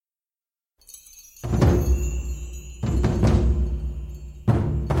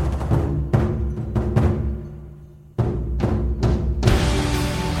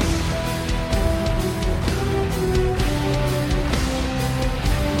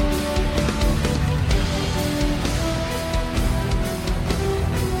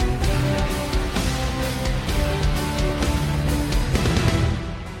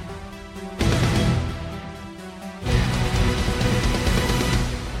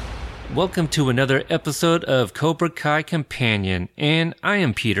Welcome to another episode of Cobra Kai Companion, and I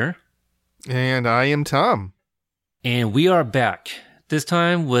am Peter. And I am Tom. And we are back, this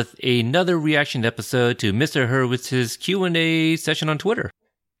time with another reaction episode to Mr. Hurwitz's Q&A session on Twitter.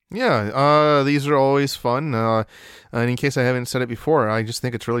 Yeah, these are always fun. And in case I haven't said it before, I just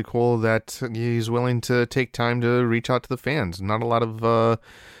think it's really cool that he's willing to take time to reach out to the fans. Not a lot of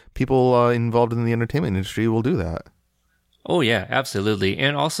people involved in the entertainment industry will do that. Oh, yeah, absolutely.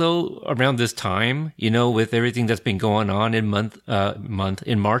 And also around this time, you know, with everything that's been going on in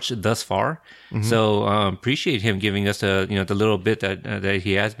in March thus far. Mm-hmm. So appreciate him giving us the little bit that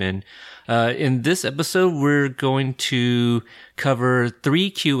he has been. In this episode, we're going to cover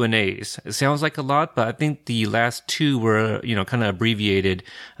 3 Q&As. It sounds like a lot, but I think the last 2 were, kind of abbreviated.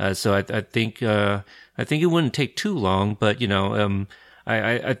 So I think it wouldn't take too long, but,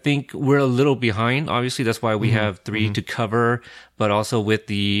 I think we're a little behind. Obviously, that's why we have 3 to cover. But also with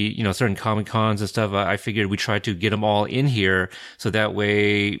the, certain Comic-Cons and stuff, I figured we try to get them all in here. So that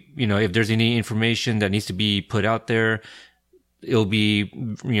way, if there's any information that needs to be put out there, it'll be,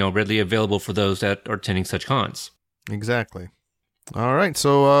 readily available for those that are attending such cons. Exactly. All right.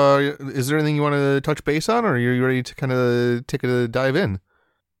 So is there anything you want to touch base on, or are you ready to kind of take a dive in?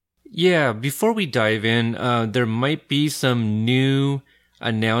 Yeah, before we dive in, there might be some new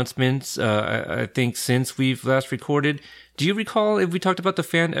announcements, I think, since we've last recorded. Do you recall if we talked about the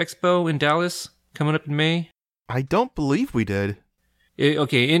Fan Expo in Dallas coming up in May? I don't believe we did.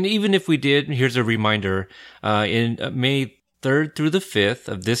 Okay, and even if we did, here's a reminder. In May 3rd through the 5th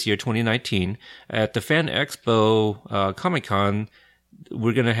of this year, 2019, at the Fan Expo Comic-Con,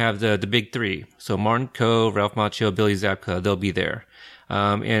 we're going to have the big 3. So Martin Koh, Ralph Macchio, Billy Zabka, they'll be there.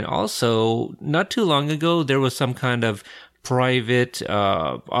 And also, not too long ago, there was some kind of private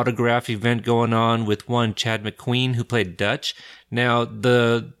autograph event going on with one Chad McQueen, who played Dutch. Now,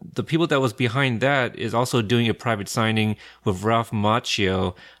 the people that was behind that is also doing a private signing with Ralph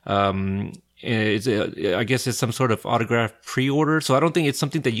Macchio. I guess it's some sort of autograph pre-order. So I don't think it's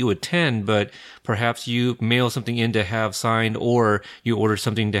something that you attend, but perhaps you mail something in to have signed, or you order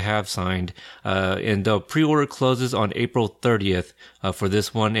something to have signed. And the pre-order closes on April 30th for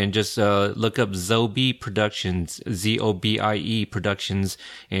this one. And just look up Zobie Productions, Zobie Productions,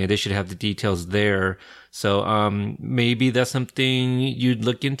 and they should have the details there. So maybe that's something you'd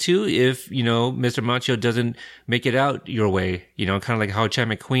look into if, Mr. Macchio doesn't make it out your way. Kind of like how Chad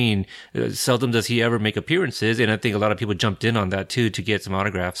McQueen, seldom does he ever make appearances, and I think a lot of people jumped in on that too to get some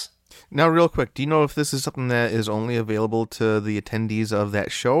autographs. Now, real quick, do you know if this is something that is only available to the attendees of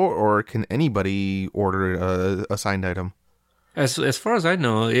that show, or can anybody order a signed item? As far as I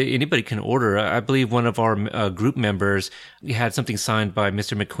know, anybody can order. I believe one of our group members had something signed by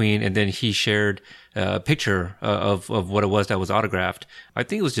Mr. McQueen, and then he shared a picture of what it was that was autographed. I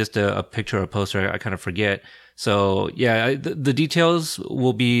think it was just a picture or a poster. I kind of forget. So yeah, the details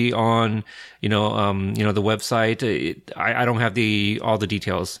will be on, the website. I don't have all the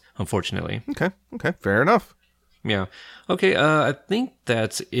details, unfortunately. Okay, fair enough. Yeah. Okay. I think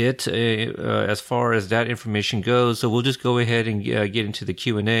that's it as far as that information goes. So we'll just go ahead and get into the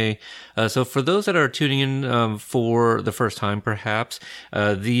Q&A. So for those that are tuning in for the first time, perhaps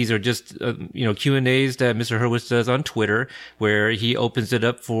these are just Q&As that Mr. Hurwitz does on Twitter, where he opens it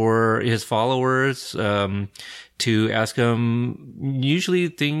up for his followers to ask him usually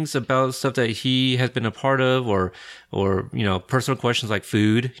things about stuff that he has been a part of, or personal questions like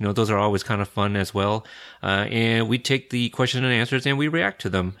food. Those are always kind of fun as well. And we take the questions and answers and we react to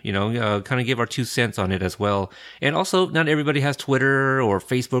them, kind of give our 2 cents on it as well. And also, not everybody has Twitter or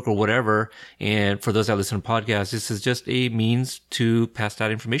Facebook or whatever. And for those that listen to podcasts, this is just a means to pass that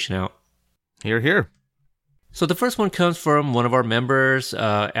information out. Hear, hear. So the first one comes from one of our members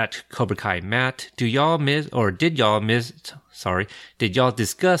at Cobra Kai Matt. Did y'all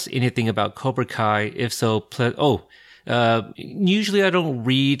discuss anything about Cobra Kai? If so, usually I don't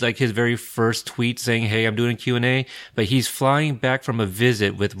read like his very first tweet saying, "Hey, I'm doing a Q&A," but he's flying back from a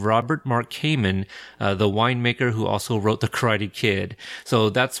visit with Robert Mark Kamen, the winemaker who also wrote The Karate Kid. So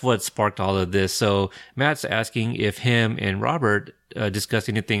that's what sparked all of this. So Matt's asking if him and Robert discussed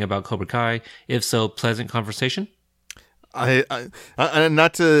anything about Cobra Kai. If so, pleasant conversation. I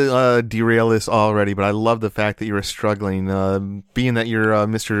not to derail this already, but I love the fact that you were struggling, being that you're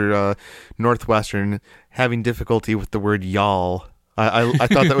Mr. Northwestern, having difficulty with the word y'all. I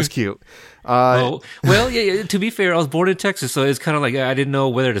thought that was cute. Well, yeah, to be fair, I was born in Texas, so it's kind of like I didn't know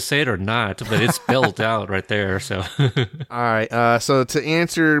whether to say it or not, but it's spelled out right there. So, all right. So to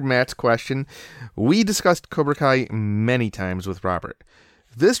answer Matt's question, we discussed Cobra Kai many times with Robert.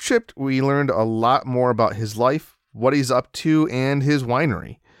 This trip, we learned a lot more about his life, what he's up to, and his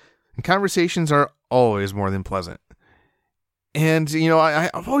winery. And conversations are always more than pleasant. And,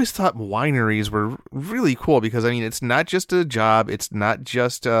 I've always thought wineries were really cool because, it's not just a job. It's not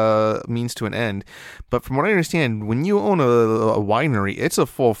just a means to an end. But from what I understand, when you own a winery, it's a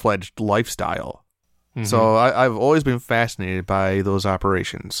full-fledged lifestyle. Mm-hmm. So I've always been fascinated by those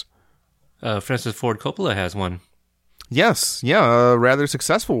operations. Francis Ford Coppola has one. Yes. Yeah, a rather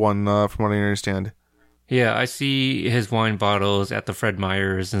successful one, from what I understand. Yeah, I see his wine bottles at the Fred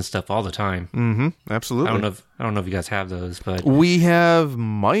Meyers and stuff all the time. Mm-hmm. Absolutely. I don't know if you guys have those, but we have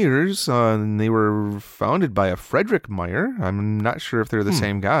Meyers, and they were founded by a Frederick Meyer. I'm not sure if they're the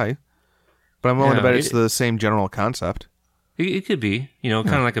same guy, but I'm willing to bet it's the same general concept. It could be, kind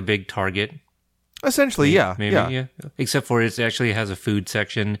of like a big Target. Essentially, maybe, yeah. Except for it actually has a food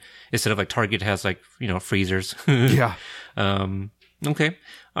section instead of like Target has like freezers. Yeah. Okay.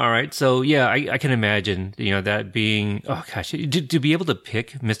 All right. So yeah, I can imagine, that being, oh gosh, to be able to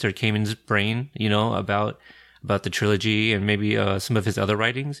pick Mr. Kamen's brain, about the trilogy and maybe some of his other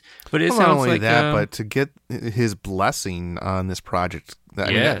writings. But it sounds not only like that, but to get his blessing on this project,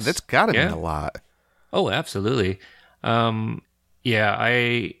 that's got to mean a lot. Oh, absolutely. Yeah,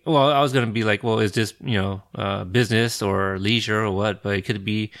 I was going to be like, well, is this, business or leisure or what? But it could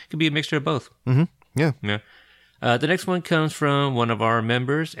be a mixture of both. Mm-hmm. Yeah. Yeah. The next one comes from one of our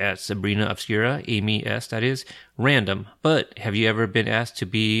members at Sabrina Obscura, Amy S. That is random. But have you ever been asked to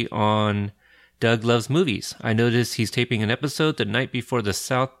be on Doug Loves Movies? I noticed he's taping an episode the night before the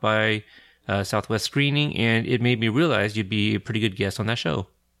South by Southwest screening, and it made me realize you'd be a pretty good guest on that show.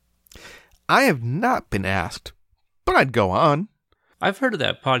 I have not been asked, but I'd go on. I've heard of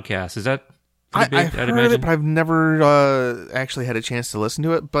that podcast. Is that pretty big? I've heard it, but I've never actually had a chance to listen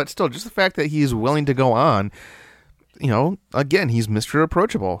to it. But still, just the fact that he's willing to go on, again, he's Mr.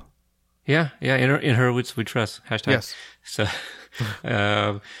 Approachable. Yeah. In her we trust. # Yes. So,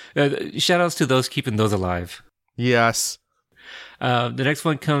 shout outs to those keeping those alive. Yes. The next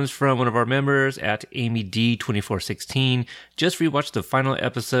one comes from one of our members at AmyD2416. Just rewatched the final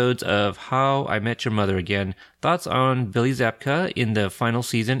episodes of How I Met Your Mother again. Thoughts on Billy Zabka in the final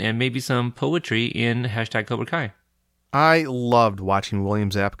season and maybe some poetry in # Cobra Kai. I loved watching William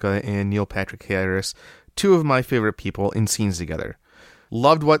Zabka and Neil Patrick Harris, two of my favorite people, in scenes together.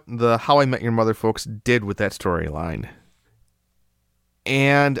 Loved what the How I Met Your Mother folks did with that storyline.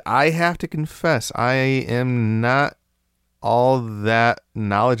 And I have to confess, I am not all that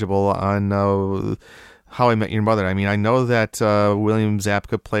knowledgeable on How I Met Your Mother. I mean, I know that William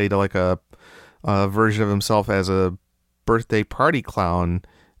Zabka played like a version of himself as a birthday party clown,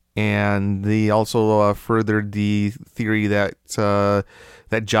 and they also furthered the theory that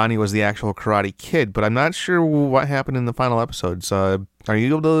that Johnny was the actual Karate Kid. But I'm not sure what happened in the final episodes. Are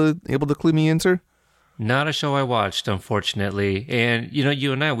you able to clue me in, sir? Not a show I watched, unfortunately. And,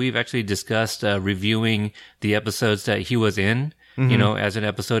 you and I, we've actually discussed reviewing the episodes that he was in, as an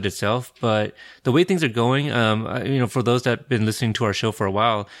episode itself. But the way things are going, for those that have been listening to our show for a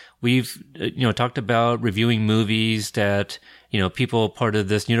while, we've, talked about reviewing movies that, people part of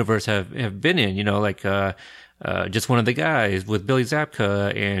this universe have been in, like Just One of the Guys with Billy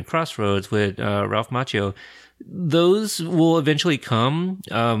Zabka and Crossroads with Ralph Macchio. Those will eventually come,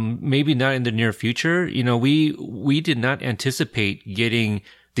 maybe not in the near future. We did not anticipate getting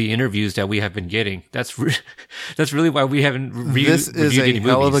the interviews that we have been getting. That's really why we haven't reviewed any movies. This is a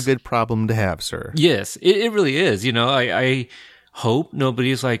hell of a good problem to have, sir. Yes, it really is. I hope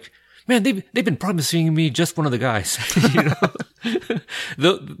nobody's like, man, they've been promising me Just One of the Guys.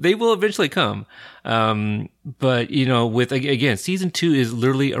 They will eventually come. But with again, season 2 is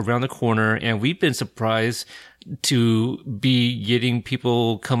literally around the corner, and we've been surprised to be getting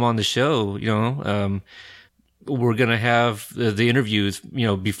people come on the show. We're gonna have the interviews,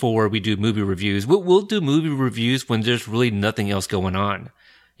 before we do movie reviews. We'll do movie reviews when there's really nothing else going on,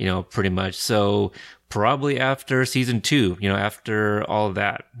 pretty much. So probably after season 2, after all of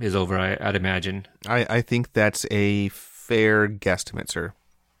that is over, I'd imagine. I think that's a fair guesstimate, sir.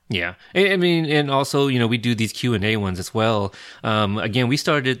 Yeah. I mean, and also, we do these Q&A ones as well. Again, we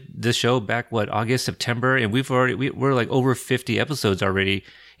started this show back, August, September, and we're like over 50 episodes already.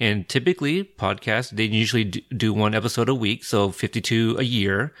 And typically podcasts, they usually do one episode a week. So 52 a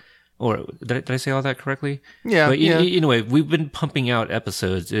year. Or did I say all that correctly? Yeah. But anyway, we've been pumping out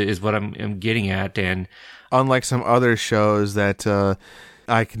episodes is what I'm getting at. And unlike some other shows that,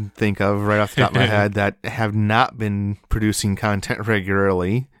 I can think of right off the top of my head that have not been producing content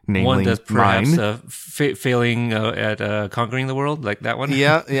regularly, namely one that's perhaps mine. Failing at conquering the world, like that one.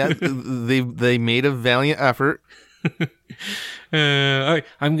 Yeah. They made a valiant effort. All right,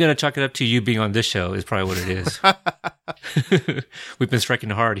 I'm gonna chalk it up to you being on this show is probably what it is. We've been striking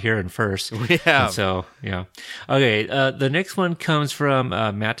hard here in first. We have. And so, yeah. Okay, the next one comes from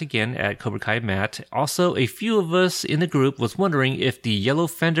Matt again at Cobra Kai Matt. Also, a few of us in the group was wondering if the yellow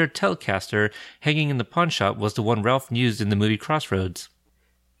Fender Telecaster hanging in the pawn shop was the one Ralph used in the movie Crossroads.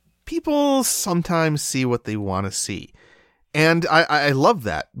 People sometimes see what they want to see. And I love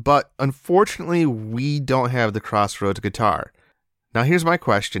that. But unfortunately, we don't have the Crossroads guitar. Now, here's my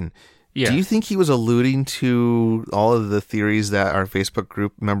question. Yeah. Do you think he was alluding to all of the theories that our Facebook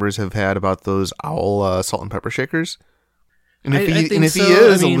group members have had about those owl salt and pepper shakers? And if he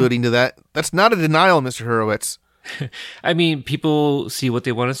is alluding to that, that's not a denial, Mr. Hurwitz. I mean, people see what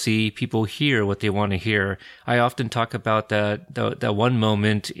they want to see. People hear what they want to hear. I often talk about that one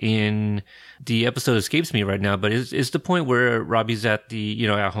moment in the episode escapes me right now, but it's the point where Robbie's at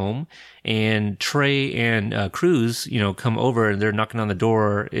at home, and Trey and Cruz, come over and they're knocking on the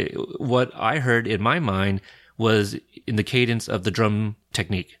door. What I heard in my mind was in the cadence of the drum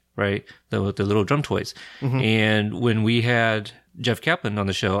technique, right? The little drum toys. Mm-hmm. And when we had Jeff Kaplan on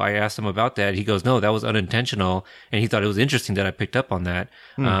the show, I asked him about that. He goes, no, that was unintentional. And he thought it was interesting that I picked up on that.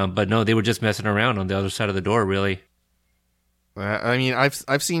 But no, they were just messing around on the other side of the door, really. I mean,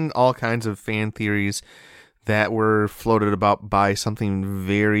 I've seen all kinds of fan theories that were floated about by something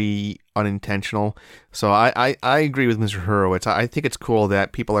very unintentional. So I agree with Mr. Hurwitz. I think it's cool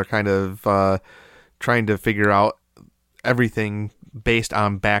that people are kind of trying to figure out everything based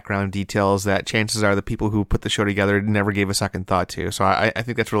on background details that chances are the people who put the show together never gave a second thought to. So I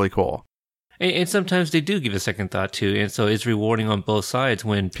think that's really cool. And sometimes they do give a second thought to, and so it's rewarding on both sides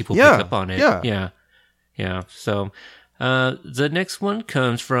when people pick up on it. Yeah. So the next one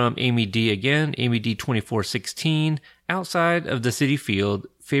comes from Amy D again, Amy D 2416. Outside of the city field,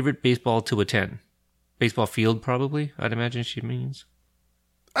 favorite baseball to attend? Baseball field, probably, I'd imagine she means.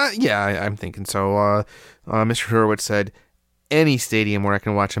 I'm thinking so. Mr. Hurwitz said, any stadium where I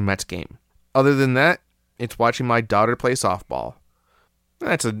can watch a Mets game. Other than that, it's watching my daughter play softball.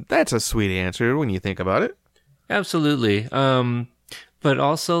 That's a sweet answer when you think about it. Absolutely. But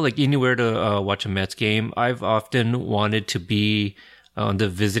also, like, anywhere to watch a Mets game, I've often wanted to be on the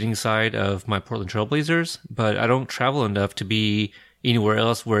visiting side of my Portland Trailblazers, but I don't travel enough to be anywhere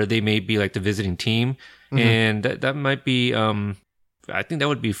else where they may be like the visiting team. Mm-hmm. And that might be, I think that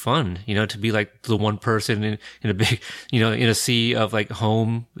would be fun, to be like the one person in a big, in a sea of like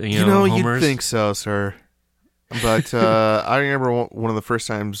homers. You'd think so, sir. But I remember one of the first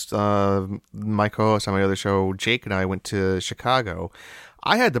times my co-host on my other show, Jake, and I went to Chicago.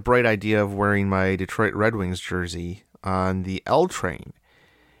 I had the bright idea of wearing my Detroit Red Wings jersey on the L train.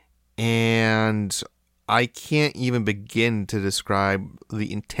 And I can't even begin to describe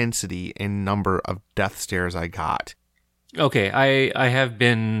the intensity and number of death stares I got. Okay, I have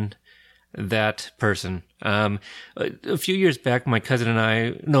been that person. A few years back, my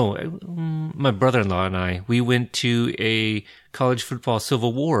brother-in-law and I, we went to a college football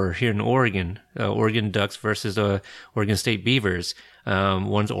civil war here in Oregon. Oregon Ducks versus Oregon State Beavers.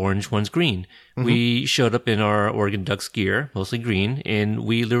 One's orange, one's green. Mm-hmm. We showed up in our Oregon Ducks gear, mostly green, and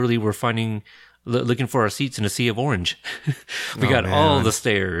we literally were looking for our seats in a sea of orange. We got all the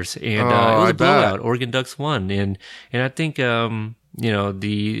stares, and it was a blowout. Oregon Ducks won, and I think the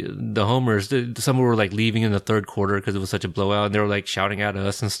homers, some were like leaving in the third quarter because it was such a blowout, and they were like shouting at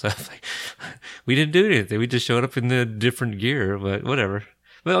us and stuff. Like, we didn't do anything. We just showed up in the different gear, but whatever.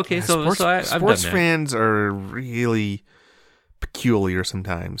 Well, okay, I've done that. Sports fans are really peculiar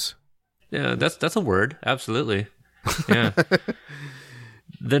sometimes. Yeah, that's a word. Absolutely. Yeah.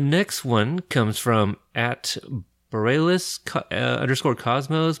 The next one comes from at Borealis _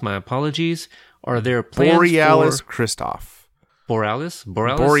 Cosmos. My apologies. Are there plans Borealis Christoph. Borealis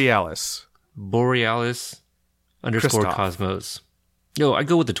 _ Cosmos. No, I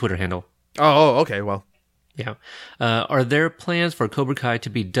go with the Twitter handle. Oh, okay. Well, yeah. Are there plans for Cobra Kai to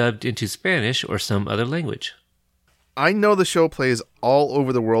be dubbed into Spanish or some other language? I know the show plays all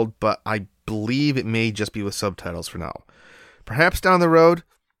over the world, but I believe it may just be with subtitles for now. Perhaps down the road,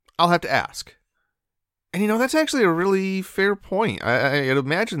 I'll have to ask. And that's actually a really fair point. I'd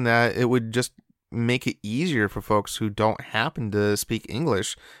imagine that it would just make it easier for folks who don't happen to speak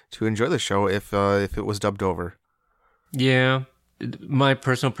English to enjoy the show if it was dubbed over. Yeah. My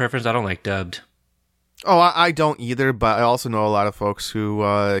personal preference, I don't like dubbed. Oh, I don't either, but I also know a lot of folks who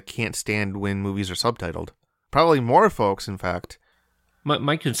can't stand when movies are subtitled. Probably more folks, in fact.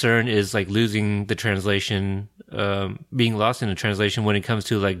 My concern is like losing the translation, being lost in the translation when it comes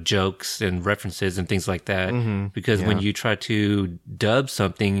to like jokes and references and things like that. Mm-hmm. Because when you try to dub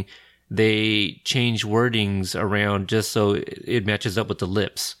something, they change wordings around just so it matches up with the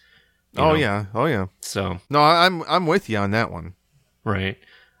lips. Oh yeah. So No, I'm with you on that one. right.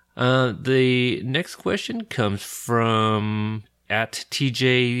 The next question comes from at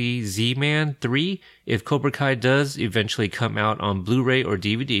TJZman3. If Cobra Kai does eventually come out on Blu-ray or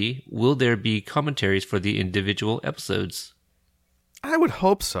DVD, will there be commentaries for the individual episodes? I would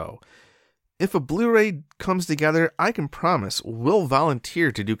hope so. If a Blu-ray comes together, I can promise we'll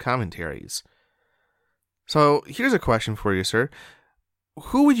volunteer to do commentaries. So here's a question for you, sir.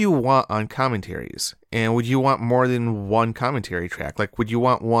 Who would you want on commentaries? And would you want more than one commentary track? Like, would you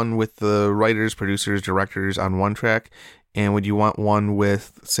want one with the writers, producers, directors on one track? And would you want one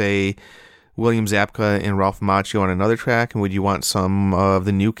with, say, William Zabka and Ralph Macchio on another track? And would you want some of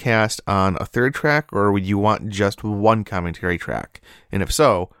the new cast on a third track? Or would you want just one commentary track? And if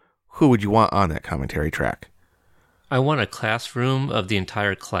so, who would you want on that commentary track? I want a classroom of the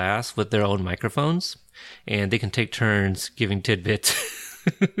entire class with their own microphones, and they can take turns giving tidbits.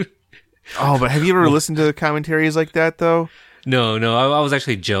 Oh, but have you ever listened to commentaries like that, though? No, I was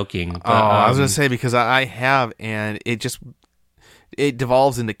actually joking. But, I was going to say, because I have, and it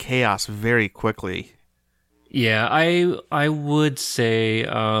devolves into chaos very quickly. Yeah, I would say,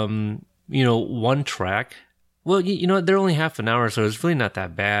 one track. Well, they're only half an hour, so it's really not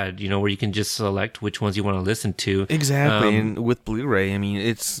that bad, where you can just select which ones you want to listen to. Exactly. And with Blu-ray, I mean,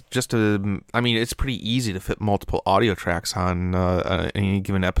 it's it's pretty easy to fit multiple audio tracks on any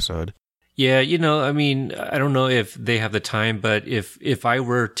given episode. Yeah, I don't know if they have the time, but if I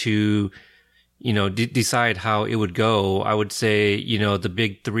were to, decide how it would go, I would say, the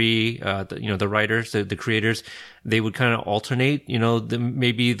big three, the writers, the creators, they would kind of alternate,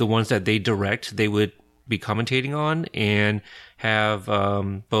 maybe the ones that they direct, they would be commentating on, and have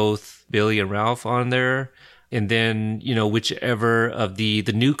both Billy and Ralph on there, and then whichever of the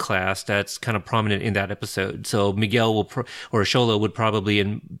new class that's kind of prominent in that episode. So Miguel or Xolo would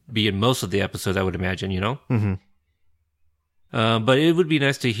probably be in most of the episodes, I would imagine. Mm-hmm. But it would be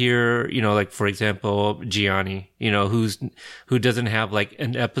nice to hear, like, for example, Gianni, who doesn't have like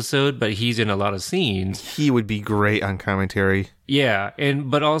an episode, but he's in a lot of scenes. He would be great on commentary. Yeah.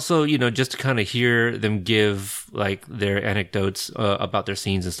 But also, just to kind of hear them give like their anecdotes about their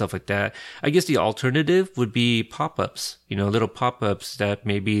scenes and stuff like that. I guess the alternative would be pop-ups, little pop-ups that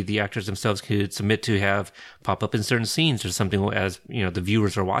maybe the actors themselves could submit to have pop up in certain scenes or something as, the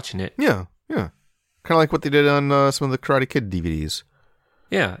viewers are watching it. Yeah. Kind of like what they did on some of the Karate Kid DVDs.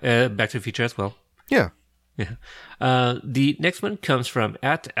 Yeah, Back to the Future as well. Yeah. The next one comes from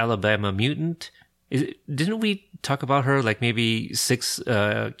at Alabama Mutant. Didn't we talk about her like maybe 6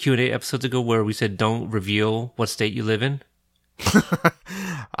 Q&A episodes ago where we said don't reveal what state you live in?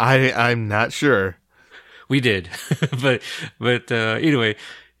 I'm not sure. We did. but anyway,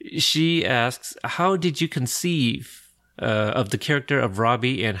 she asks, how did you conceive of the character of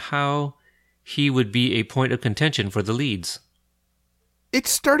Robbie and how he would be a point of contention for the leads? It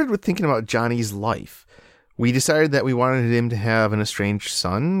started with thinking about Johnny's life. We decided that we wanted him to have an estranged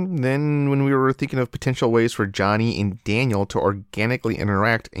son. Then when we were thinking of potential ways for Johnny and Daniel to organically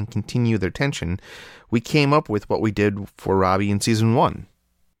interact and continue their tension, we came up with what we did for Robbie in season 1.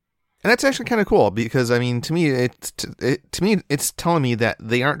 And that's actually kind of cool because, to me, it's telling me that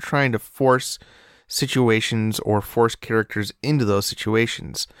they aren't trying to force situations or force characters into those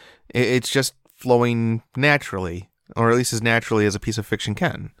situations. It's just flowing naturally, or at least as naturally as a piece of fiction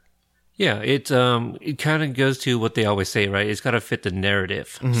can. Yeah, it kind of goes to what they always say, right? It's got to fit the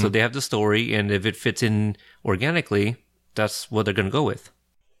narrative. Mm-hmm. So they have the story, and if it fits in organically, that's what they're going to go with.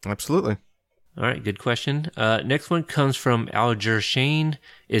 Absolutely. All right, good question. Next one comes from Alger Shane.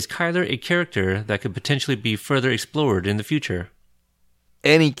 Is Kyler a character that could potentially be further explored in the future?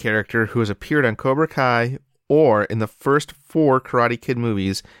 Any character who has appeared on Cobra Kai or in the first 4 Karate Kid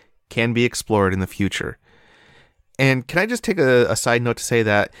movies can be explored in the future. And can I just take a side note to say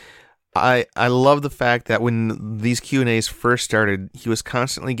that I love the fact that when these Q&As first started, he was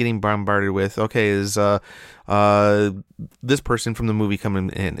constantly getting bombarded with, okay, is this person from the movie coming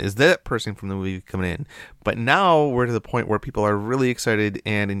in? Is that person from the movie coming in? But now we're to the point where people are really excited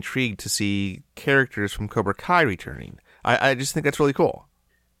and intrigued to see characters from Cobra Kai returning. I just think that's really cool.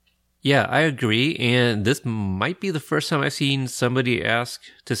 Yeah, I agree. And this might be the first time I've seen somebody ask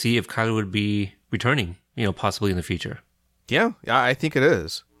to see if Kyler would be returning, possibly in the future. Yeah, I think it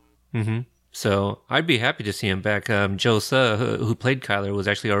is. Mm-hmm. So I'd be happy to see him back. Joe Suh, who played Kyler, was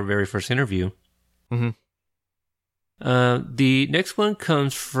actually our very first interview. Mm-hmm. The next one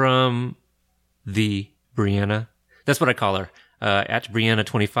comes from the Brianna. That's what I call her. At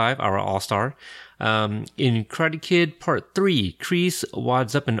Brianna25, our all-star. In Karate Kid Part 3, Kreese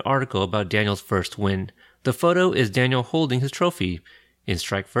wads up an article about Daniel's first win. The photo is Daniel holding his trophy. In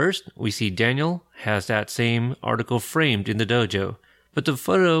Strike First, we see Daniel has that same article framed in the dojo, but the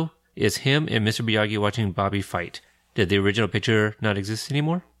photo is him and Mr. Miyagi watching Bobby fight. Did the original picture not exist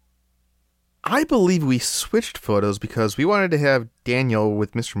anymore? I believe we switched photos because we wanted to have Daniel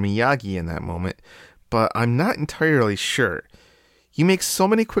with Mr. Miyagi in that moment, but I'm not entirely sure. You make so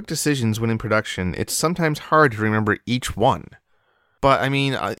many quick decisions when in production, it's sometimes hard to remember each one. But I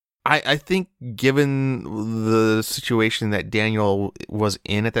mean, I think given the situation that Daniel was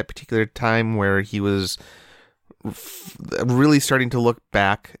in at that particular time where he was really starting to look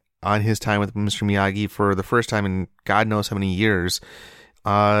back on his time with Mr. Miyagi for the first time in God knows how many years,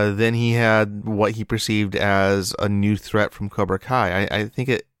 then he had what he perceived as a new threat from Cobra Kai. I think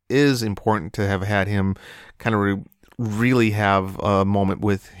it is important to have had him kind of really have a moment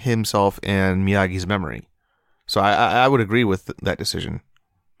with himself and Miyagi's memory. So I would agree with that decision,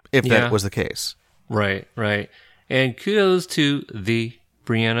 if that was the case. Right. And kudos to the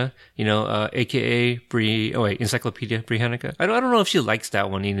Brianna, a.k.a. Encyclopedia Briannica. I don't know if she likes that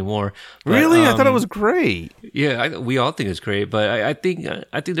one anymore. But, really? I thought it was great. Yeah, we all think it's great, but I think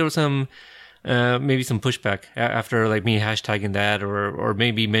there was some maybe some pushback after like me hashtagging that or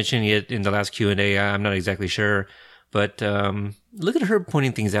maybe mentioning it in the last Q&A. I'm not exactly sure, but look at her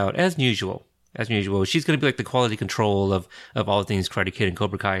pointing things out as usual. As usual, she's going to be like the quality control of all things Karate Kid and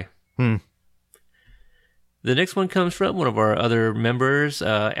Cobra Kai. The next one comes from one of our other members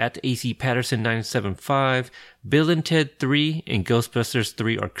at AC Patterson 975. Bill and Ted 3 and Ghostbusters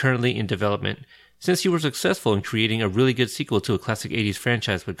 3 are currently in development. Since you were successful in creating a really good sequel to a classic 80s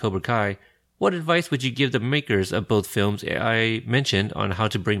franchise with Cobra Kai, what advice would you give the makers of both films I mentioned on how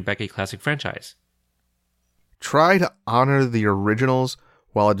to bring back a classic franchise? Try to honor the originals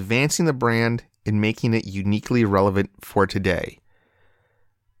while advancing the brand and making it uniquely relevant for today.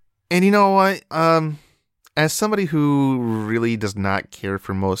 And you know what? As somebody who really does not care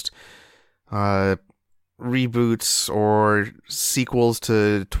for most reboots or sequels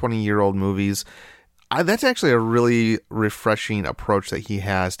to 20-year-old movies, that's actually a really refreshing approach that he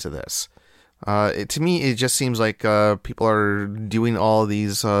has to this. To me, it just seems like people are doing all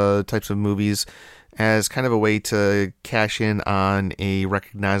these types of movies as kind of a way to cash in on a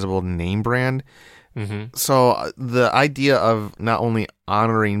recognizable name brand. Mm-hmm. So the idea of not only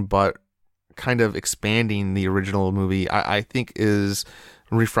honoring but kind of expanding the original movie, I think is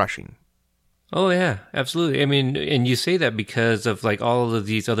refreshing. Oh yeah, absolutely. I mean, and you say that because of like all of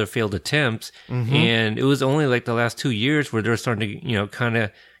these other failed attempts, and it was only like the last 2 years where they're starting to, kind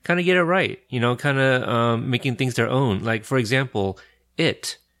of get it right, kind of making things their own. Like for example,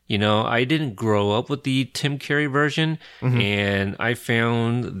 I didn't grow up with the Tim Curry version, and I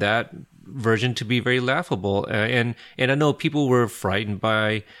found that version to be very laughable. And I know people were frightened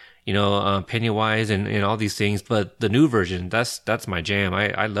by, Pennywise and all these things, but the new version, that's my jam.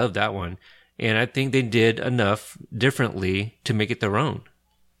 I love that one. And I think they did enough differently to make it their own.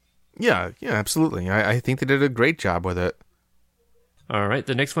 Yeah, absolutely. I think they did a great job with it. All right.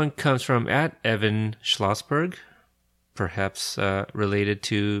 The next one comes from @Evan Schlossberg, perhaps related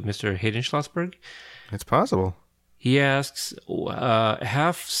to Mr. Hayden Schlossberg. It's possible. He asks,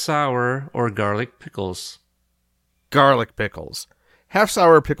 half sour or garlic pickles? Garlic pickles. Half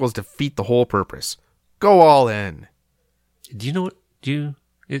sour pickles defeat the whole purpose. Go all in. Do you know what? Do you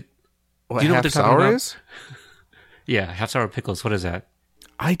know half what they're sour talking about? is? Yeah, half sour pickles. What is that?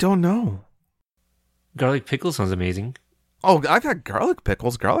 I don't know. Garlic pickles sounds amazing. Oh, I've had garlic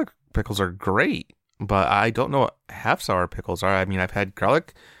pickles. Garlic pickles are great, but I don't know what half sour pickles are. I mean, I've had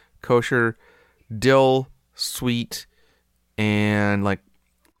garlic, kosher, dill, sweet, and like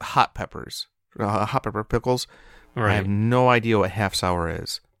hot peppers, hot pepper pickles. Right. I have no idea what half sour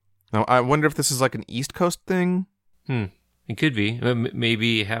is. Now, I wonder if this is like an East Coast thing. It could be.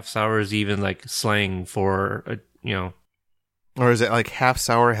 Maybe half sour is even like slang for, Or is it like half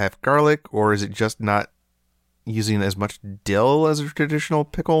sour, half garlic? Or is it just not using as much dill as a traditional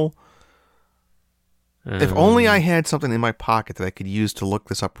pickle? If only I had something in my pocket that I could use to look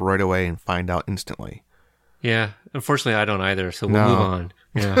this up right away and find out instantly. Yeah. Unfortunately, I don't either, so we'll move on.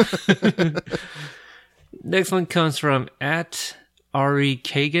 Yeah. Next one comes from Ari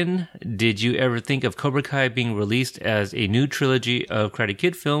Kagan. Did you ever think of Cobra Kai being released as a new trilogy of Karate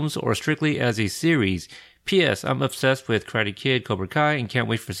Kid films or strictly as a series? P.S. I'm obsessed with Karate Kid, Cobra Kai, and can't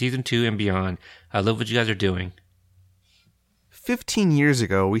wait for season 2 and beyond. I love what you guys are doing. 15 years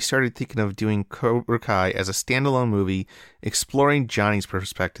ago, we started thinking of doing Cobra Kai as a standalone movie exploring Johnny's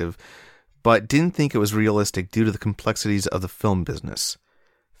perspective, but didn't think it was realistic due to the complexities of the film business.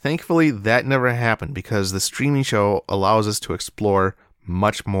 Thankfully, that never happened because the streaming show allows us to explore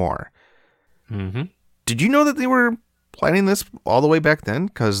much more. Mm-hmm. Did you know that they were planning this all the way back then?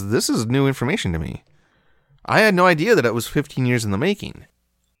 Because this is new information to me. I had no idea that it was 15 years in the making.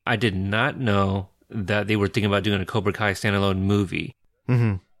 I did not know that they were thinking about doing a Cobra Kai standalone movie.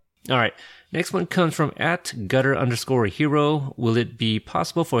 Mm-hmm. All right. Next one comes from @gutter_hero. Will it be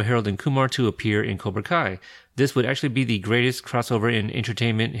possible for Harold and Kumar to appear in Cobra Kai? This would actually be the greatest crossover in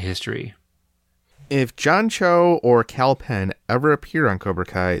entertainment history. If John Cho or Cal Penn ever appear on Cobra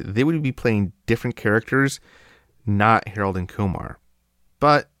Kai, they would be playing different characters, not Harold and Kumar.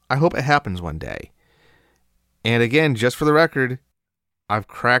 But I hope it happens one day. And again, just for the record, I've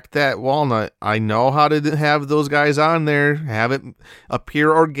cracked that walnut. I know how to have those guys on there, have it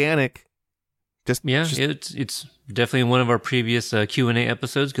appear organic. It's definitely one of our previous Q&A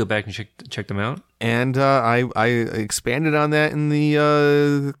episodes. Go back and check them out. And I expanded on that in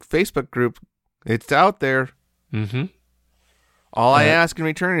the Facebook group. It's out there. Mm-hmm. All I ask in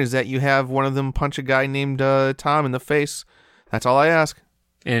return is that you have one of them punch a guy named Tom in the face. That's all I ask.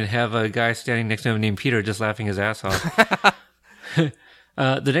 And have a guy standing next to him named Peter just laughing his ass off.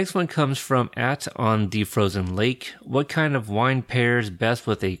 The next one comes from @on the Frozen Lake. What kind of wine pairs best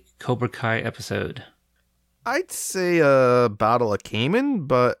with a Cobra Kai episode? I'd say a bottle of Cayman,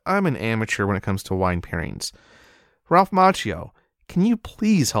 but I'm an amateur when it comes to wine pairings. Ralph Macchio, can you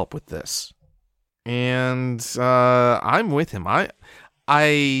please help with this? And I'm with him.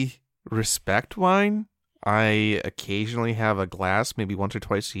 I respect wine. I occasionally have a glass, maybe once or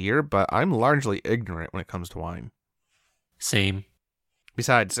twice a year, but I'm largely ignorant when it comes to wine. Same.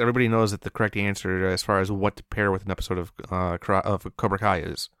 Besides, everybody knows that the correct answer as far as what to pair with an episode of Cobra Kai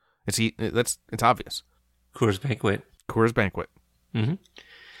is. It's obvious. Coors Banquet. Coors Banquet.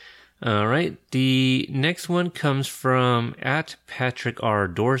 Mm-hmm. All right. The next one comes from @Patrick R.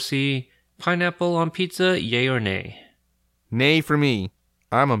 Dorsey. Pineapple on pizza, yay or nay? Nay for me.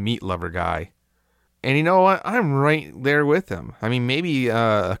 I'm a meat lover guy. And you know what? I'm right there with him. I mean, maybe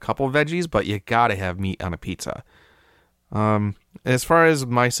a couple veggies, but you gotta have meat on a pizza. As far as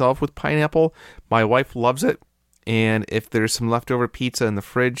myself with pineapple, my wife loves it. And if there's some leftover pizza in the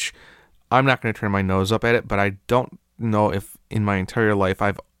fridge, I'm not going to turn my nose up at it, but I don't know if in my entire life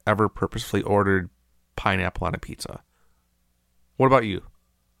I've ever purposefully ordered pineapple on a pizza. What about you?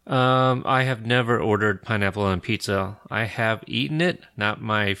 I have never ordered pineapple on pizza. I have eaten it, not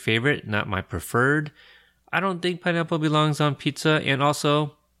my favorite, not my preferred. I don't think pineapple belongs on pizza, and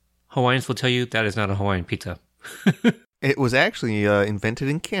also, Hawaiians will tell you that is not a Hawaiian pizza. It was actually invented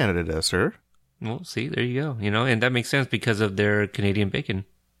in Canada, sir. Well, see, there you go. And that makes sense because of their Canadian bacon.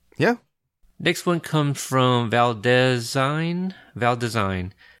 Yeah. Next one comes from Valdesign.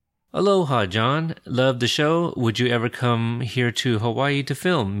 Aloha, John. Love the show. Would you ever come here to Hawaii to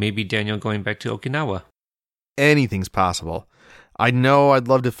film? Maybe Daniel going back to Okinawa. Anything's possible. I know I'd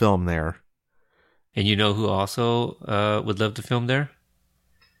love to film there. And you know who also would love to film there?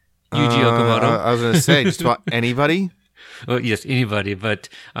 Yuji Okamoto. I was going to say, just about anybody? Well, yes, anybody, but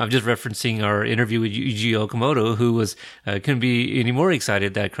I'm just referencing our interview with Yuji Okamoto, who was couldn't be any more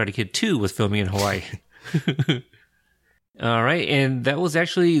excited that Karate Kid 2 was filming in Hawaii. All right, and that was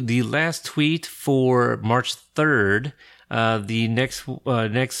actually the last tweet for March 3rd. The next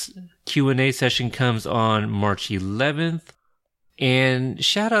Q&A session comes on March 11th. And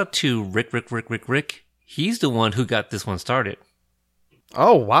shout out to Rick. He's the one who got this one started.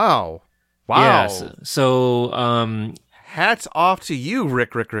 Oh, wow. Wow. Yes. So, hats off to you,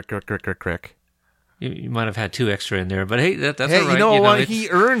 Rick. You might have had 2 extra in there, but hey, that's all right. You know what? He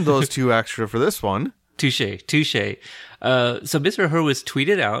earned those 2 extra for this one. Touche. So Mr. Hurwitz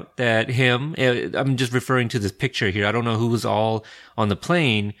tweeted out that I'm just referring to this picture here. I don't know who was all on the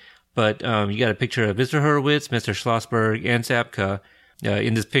plane, but you got a picture of Mr. Hurwitz, Mr. Schlossberg, and Zabka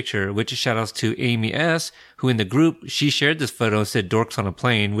in this picture, which shout outs to Amy S., who in the group, she shared this photo and said dorks on a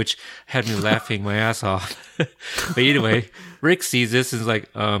plane, which had me laughing my ass off. But anyway, Rick sees this and is like,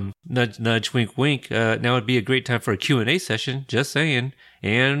 nudge, nudge, wink, wink. Now would be a great time for a Q&A session, just saying.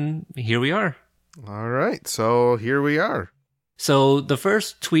 And here we are. All right, so here we are. So the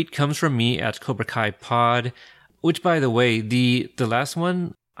first tweet comes from me at Cobra Kai Pod, which, by the way, the last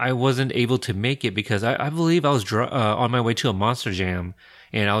one, I wasn't able to make it because I believe I was on my way to a Monster Jam,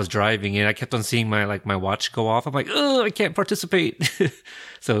 and I was driving, and I kept on seeing my watch go off. I'm like, oh, I can't participate.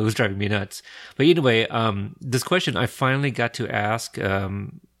 So it was driving me nuts. But anyway, this question I finally got to ask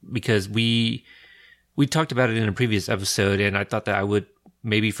because we talked about it in a previous episode, and I thought that I would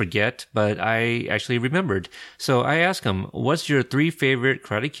maybe forget, but I actually remembered. So I asked him, what's your 3 favorite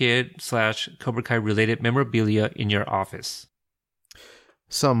Karate Kid / Cobra Kai related memorabilia in your office?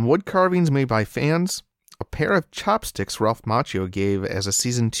 Some wood carvings made by fans, a pair of chopsticks Ralph Macchio gave as a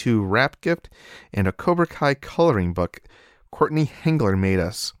Season 2 wrap gift, and a Cobra Kai coloring book Courtney Hengler made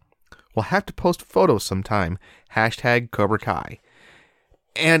us. We'll have to post photos sometime. Hashtag Cobra Kai.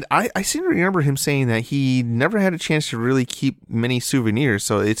 And I seem to remember him saying that he never had a chance to really keep many souvenirs,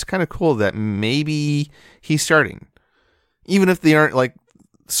 so it's kind of cool that maybe he's starting. Even if they aren't like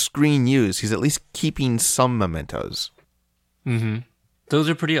screen use, he's at least keeping some mementos. Mm-hmm. Those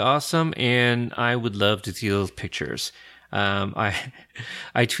are pretty awesome, and I would love to see those pictures. I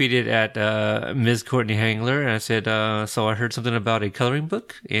tweeted at Ms. Courtney Hengler, and I said, so I heard something about a coloring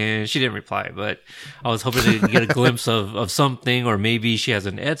book, and she didn't reply, but I was hoping to get a glimpse of something, or maybe she has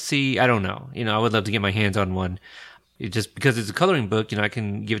an Etsy. I don't know. I would love to get my hands on one. Just because it's a coloring book, I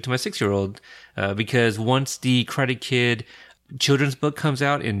can give it to my 6-year-old, because once the Karate Kid children's book comes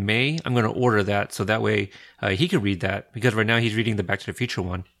out in May, I'm going to order that, so that way he can read that, because right now he's reading the Back to the Future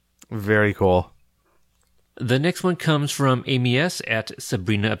one. Very cool. The next one comes from Amy S. at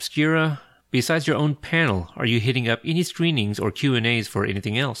Sabrina Obscura. Besides your own panel, are you hitting up any screenings or Q&As for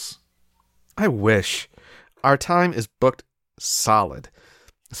anything else? I wish. Our time is booked solid.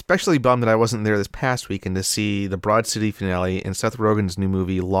 Especially bummed that I wasn't there this past weekend to see the Broad City finale and Seth Rogen's new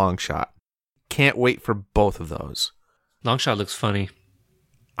movie, Long Shot. Can't wait for both of those. Long Shot looks funny.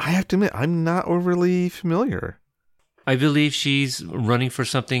 I have to admit, I'm not overly familiar. I believe she's running for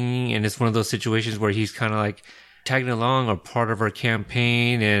something, and it's one of those situations where he's kind of like tagging along or part of her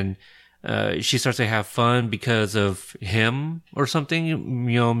campaign, and she starts to have fun because of him or something.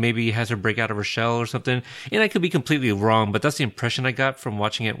 Maybe has her break out of her shell or something. And I could be completely wrong, but that's the impression I got from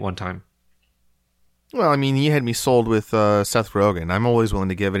watching it one time. Well, I mean, you had me sold with Seth Rogen. I'm always willing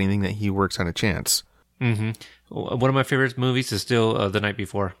to give anything that he works on a chance. Mm-hmm. One of my favorite movies is still The Night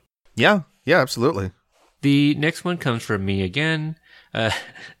Before. Yeah, absolutely. The next one comes from me again.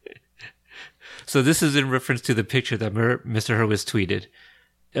 So this is in reference to the picture that Mr. Hurwitz tweeted.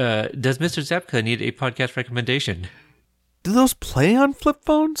 Does Mr. Zapka need a podcast recommendation? Do those play on flip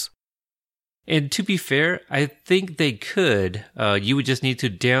phones? And to be fair, I think they could. You would just need to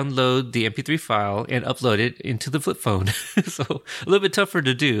download the MP3 file and upload it into the flip phone. So a little bit tougher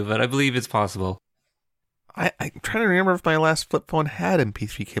to do, but I believe it's possible. I'm trying to remember if my last flip phone had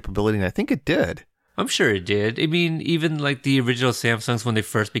MP3 capability, and I think it did. I'm sure it did. I mean, even like the original Samsungs when they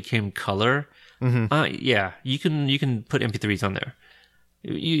first became color, yeah, you can put MP3s on there.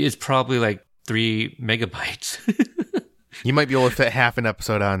 It's probably like 3 megabytes. You might be able to fit half an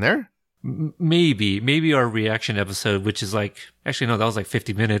episode on there. Maybe our reaction episode, which is like, actually no, that was like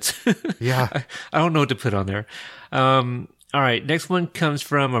 50 minutes. Yeah. I don't know what to put on there. All right, next one comes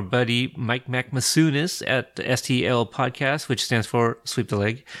from our buddy Mike Macmasunis at the STL Podcast, which stands for Sweep the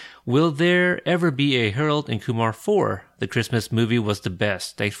Leg. Will there ever be a Harold and Kumar 4? The Christmas movie was the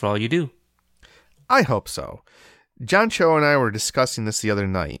best. Thanks for all you do. I hope so. John Cho and I were discussing this the other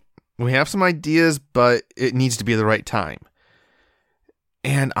night. We have some ideas, but it needs to be the right time.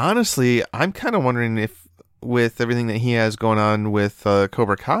 And honestly, I'm kind of wondering if, with everything that he has going on with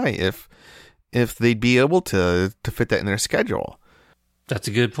Cobra Kai, if they'd be able to fit that in their schedule. That's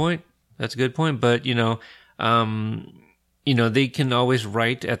a good point. But, they can always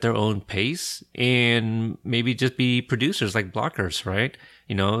write at their own pace and maybe just be producers like blockers, right?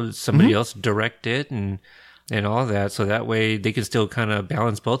 Somebody else direct it and all that. So that way they can still kind of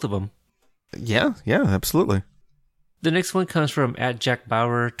balance both of them. Yeah, absolutely. The next one comes from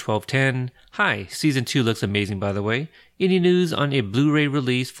 @JackBauer1210. Hi, season 2 looks amazing, by the way. Any news on a Blu-ray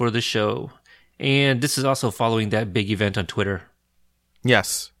release for the show? And this is also following that big event on Twitter.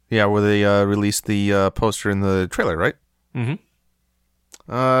 Yes. Yeah, where they released the poster in the trailer, right? Mm-hmm.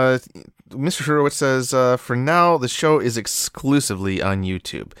 Mr. Hurwitz says, for now, the show is exclusively on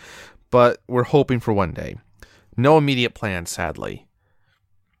YouTube, but we're hoping for one day. No immediate plans, sadly.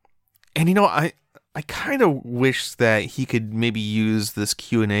 And, I kind of wish that he could maybe use this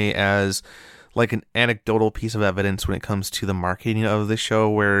Q&A as like an anecdotal piece of evidence when it comes to the marketing of the show,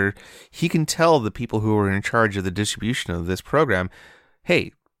 where he can tell the people who are in charge of the distribution of this program,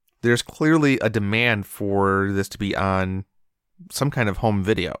 hey, there's clearly a demand for this to be on some kind of home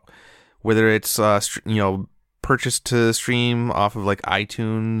video, whether it's purchased to stream off of like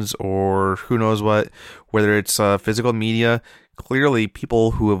iTunes or who knows what, whether it's physical media. Clearly,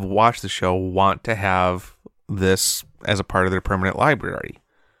 people who have watched the show want to have this as a part of their permanent library.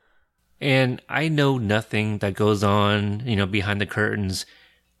 And I know nothing that goes on, behind the curtains,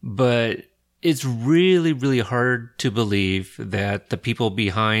 but it's really, really hard to believe that the people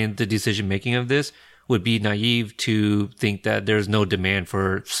behind the decision making of this would be naive to think that there's no demand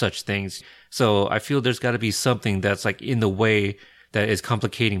for such things. So I feel there's got to be something that's like in the way that is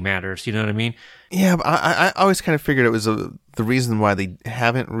complicating matters. You know what I mean? Yeah, but I always kind of figured it was the reason why they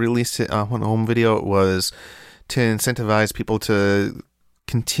haven't released it on home video was to incentivize people to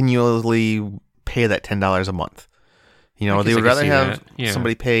continually pay that $10 a month. You know, they would rather have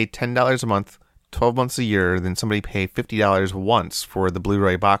somebody pay $10 a month, 12 months a year, than somebody pay $50 once for the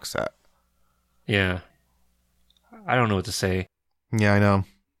Blu-ray box set. Yeah. I don't know what to say. Yeah, I know.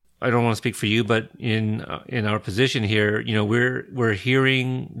 I don't want to speak for you, but in our position here, you know, we're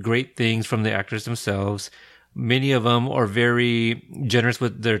hearing great things from the actors themselves. Many of them are very generous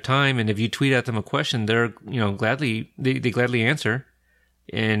with their time, and if you tweet at them a question, they're, you know, they gladly answer.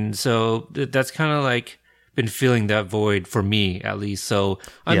 And so that's kind of like been filling that void for me, at least. So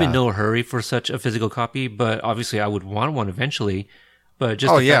I'm in no hurry for such a physical copy, but obviously I would want one eventually. But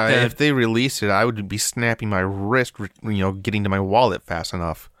just fact that, if they released it, I would be snapping my wrist, you know, getting to my wallet fast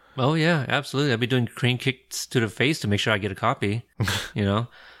enough. Oh yeah, absolutely. I'd be doing crane kicks to the face to make sure I get a copy, you know?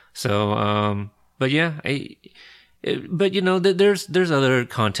 So, but yeah, but you know, there's other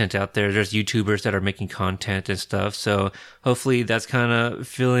content out there. There's YouTubers that are making content and stuff. So hopefully that's kind of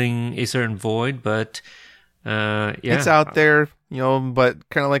filling a certain void, but, yeah. It's out there, you know, but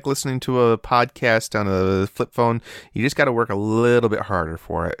kind of like listening to a podcast on a flip phone. You just got to work a little bit harder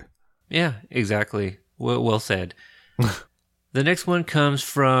for it. Yeah, exactly. Well said. The next one comes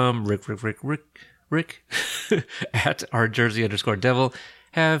from Rick at our Jersey_Devil.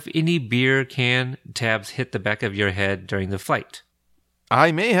 Have any beer can tabs hit the back of your head during the flight?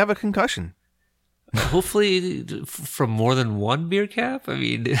 I may have a concussion. Hopefully from more than one beer cap. I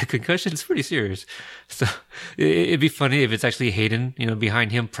mean, concussion is pretty serious. So it'd be funny if it's actually Hayden, you know,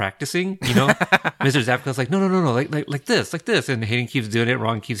 behind him practicing, you know. Mr. Zapka's like, no, like this. And Hayden keeps doing it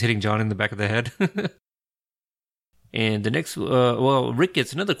wrong, keeps hitting John in the back of the head. And the next, Rick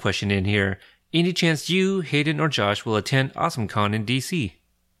gets another question in here. Any chance you, Hayden, or Josh will attend AwesomeCon in DC?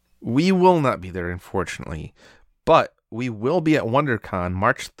 We will not be there, unfortunately. But we will be at WonderCon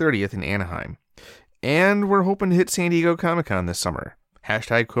March 30th in Anaheim. And we're hoping to hit San Diego Comic-Con this summer.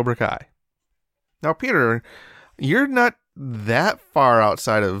 #Cobra Kai. Now, Peter, you're not that far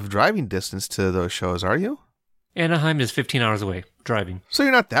outside of driving distance to those shows, are you? Anaheim is 15 hours away, driving. So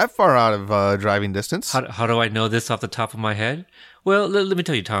you're not that far out of driving distance. How do I know this off the top of my head? Well, let me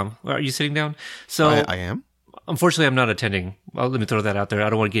tell you, Tom. Are you sitting down? So I am. Unfortunately, I'm not attending. Well, let me throw that out there. I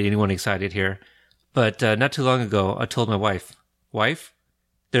don't want to get anyone excited here. But not too long ago, I told my wife,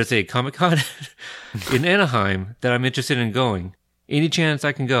 there's a Comic-Con in Anaheim that I'm interested in going. Any chance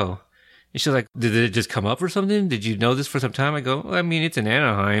I can go? And she's like, did it just come up or something? Did you know this for some time? I go, well, I mean, it's in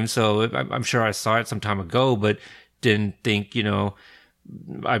Anaheim, so I'm sure I saw it some time ago, but didn't think, you know,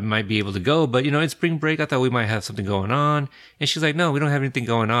 I might be able to go. But, you know, it's spring break. I thought we might have something going on. And she's like, no, we don't have anything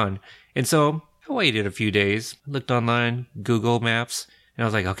going on. And so I waited a few days, looked online, Google Maps, and I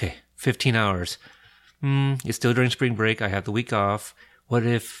was like, okay, 15 hours. It's still during spring break. I have the week off. What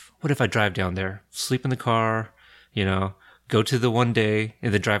if I drive down there, sleep in the car, you know, go to the one day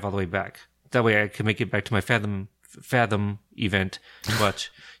and then drive all the way back. That way I can make it back to my Fathom event to watch,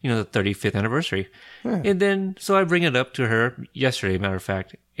 you know, the 35th anniversary. Yeah. And then, so I bring it up to her yesterday, matter of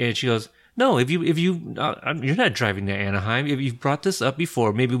fact, and she goes, no, if you're not driving to Anaheim. If you've brought this up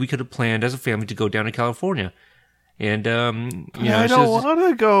before, maybe we could have planned as a family to go down to California. And, you know, I don't want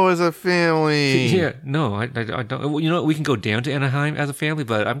to go as a family. Yeah, no, I don't. You know, we can go down to Anaheim as a family,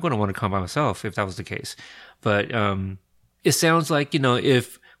 but I'm going to want to come by myself if that was the case. But, it sounds like, you know,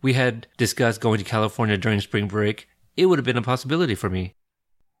 if we had discussed going to California during spring break, it would have been a possibility for me.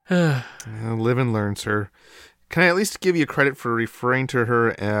 Live and learn, sir. Can I at least give you credit for referring to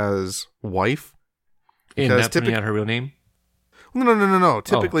her as wife? And not putting out her real name? No.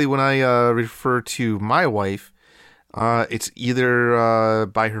 Typically, when I refer to my wife, it's either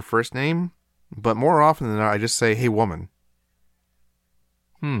by her first name, but more often than not, I just say, hey, woman.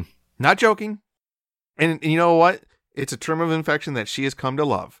 Not joking. And you know what? It's a term of infection that she has come to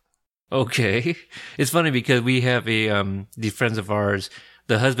love. Okay. It's funny because we have these friends of ours,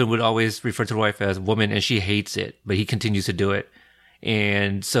 the husband would always refer to the wife as woman, and she hates it, but he continues to do it.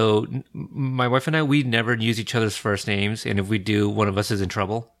 And so my wife and I, we never use each other's first names, and if we do, one of us is in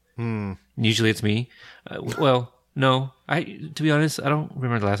trouble. Usually it's me. Well, no, to be honest, I don't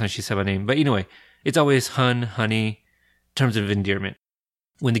remember the last time she said my name. But anyway, it's always hun, honey, terms of endearment.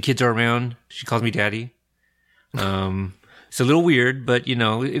 When the kids are around, she calls me daddy. It's a little weird, but you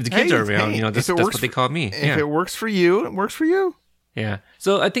know, if the kids are around, you know, that's what they call me. If it works for you, it works for you. Yeah.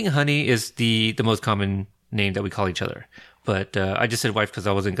 So I think honey is the most common name that we call each other. But I just said wife because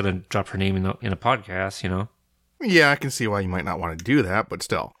I wasn't going to drop her name in a podcast, you know. Yeah, I can see why you might not want to do that, but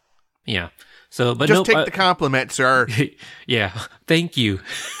still. Yeah. So, but Just nope, take the compliment, sir. yeah. Thank you.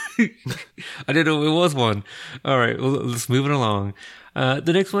 I didn't know it was one. All right, well, let's move it along.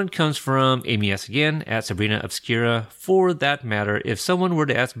 The next one comes from Amy S. again, at Sabrina Obscura. For that matter, if someone were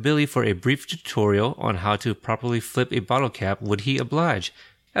to ask Billy for a brief tutorial on how to properly flip a bottle cap, would he oblige?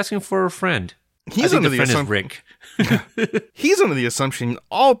 Asking for a friend. He's I under think the the friend is Rick. He's under the assumption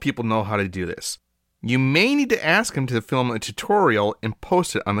all people know how to do this. You may need to ask him to film a tutorial and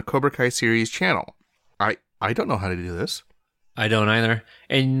post it on the Cobra Kai series channel. I don't know how to do this. I don't either.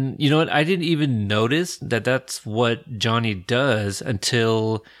 And you know what? I didn't even notice that that's what Johnny does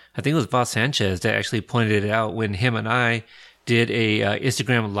until I think it was Voss Sanchez that actually pointed it out when him and I did a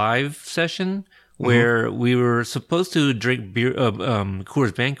Instagram live session where we were supposed to drink beer,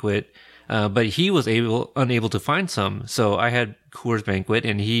 Coors Banquet, but he was unable to find some. So I had Coors Banquet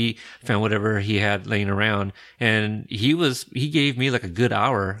and he found whatever he had laying around, and he gave me like a good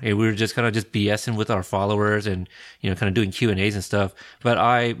hour, and we were just kind of just BSing with our followers and, you know, kind of doing Q&As and stuff. But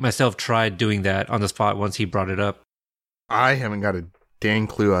I myself tried doing that on the spot once he brought it up. I haven't got a dang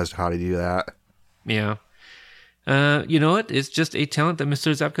clue as to how to do that. Yeah. You know what? It's just a talent that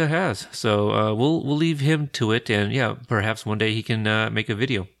Mr. Zabka has. So we'll leave him to it, and yeah, perhaps one day he can make a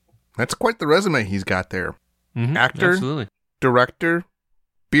video. That's quite the resume he's got there. Mm-hmm, Actor, absolutely. Director,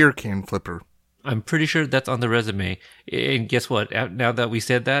 beer can flipper. I'm pretty sure that's on the resume. And guess what? Now that we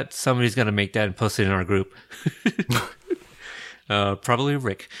said that, somebody's going to make that and post it in our group. Probably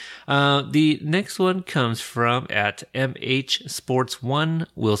Rick. The next one comes from at MH Sports 1.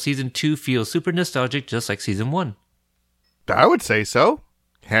 Will season 2 feel super nostalgic just like season 1? I would say so.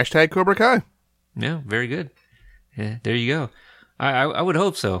 Hashtag Cobra Kai. Yeah, very good. Yeah, there you go. I would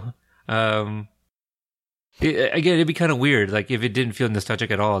hope so. Again, it'd be kind of weird, like if it didn't feel nostalgic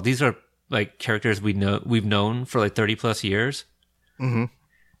at all. These are like characters we've known for like 30 plus years. Mm-hmm.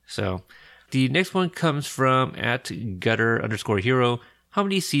 So the next one comes from at Gutter_Hero. How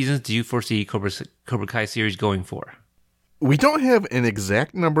many seasons do you foresee Cobra Kai series going for? We don't have an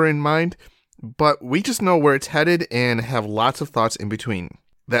exact number in mind, but we just know where it's headed and have lots of thoughts in between.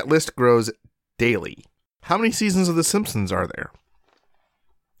 That list grows daily. How many seasons of The Simpsons are there?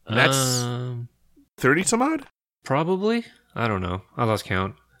 That's 30 some odd? Probably. I don't know. I lost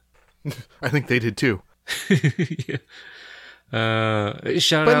count. I think they did too. Yeah.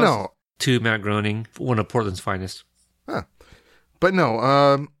 Shout out to Matt Groening, one of Portland's finest. Huh. But no,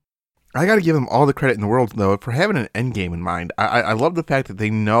 I got to give them all the credit in the world, though, for having an end game in mind. I love the fact that they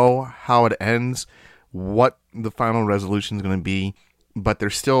know how it ends, what the final resolution is going to be, but they're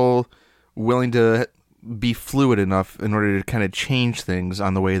still willing to be fluid enough in order to kind of change things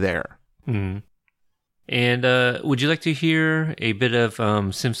on the way there. Mm-hmm. And would you like to hear a bit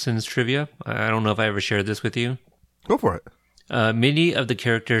of Simpsons trivia? I don't know if I ever shared this with you. Go for it. Many of the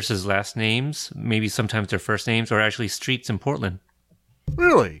characters' last names, maybe sometimes their first names, are actually streets in Portland.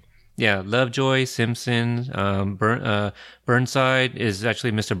 Really? Yeah, Lovejoy, Simpson, Burnside is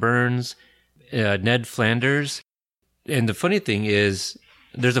actually Mr. Burns, Ned Flanders. And the funny thing is,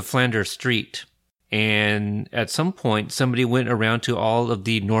 there's a Flanders Street. And at some point, somebody went around to all of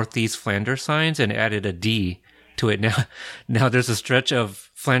the Northeast Flanders signs and added a D to it. Now there's a stretch of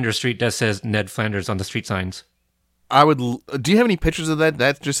Flanders Street that says Ned Flanders on the street signs. Do you have any pictures of that?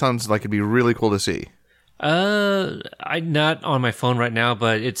 That just sounds like it'd be really cool to see. I'm not on my phone right now,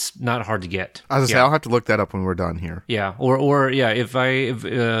 but it's not hard to get. I was gonna say, I'll have to look that up when we're done here. Yeah, or yeah, if I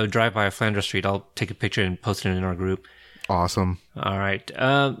drive by Flanders Street, I'll take a picture and post it in our group. Awesome. All right.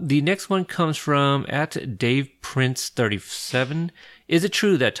 The next one comes from at Dave Prince 37. Is it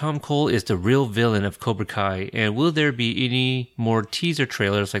true that Tom Cole is the real villain of Cobra Kai, and will there be any more teaser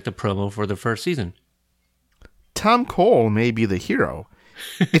trailers like the promo for the first season? Tom Cole may be the hero.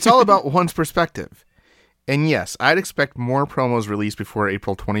 It's all about one's perspective. And yes, I'd expect more promos released before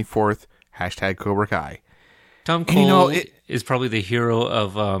April 24th. Hashtag Cobra Kai. Tom Cole is probably the hero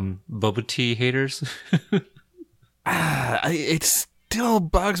of boba tea haters. It still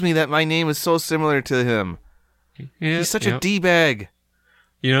bugs me that my name is so similar to him. Yeah, he's such a D-bag.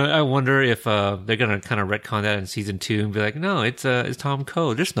 You know, I wonder if they're going to kind of retcon that in season 2 and be like, no, it's Tom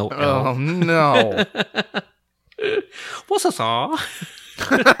Cole. There's no L. Oh, no. What's a saw?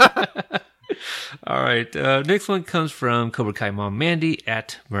 All right. Next one comes from Cobra Kai mom Mandy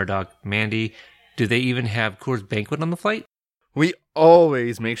at Murdoch Mandy. Do they even have Coors Banquet on the flight? We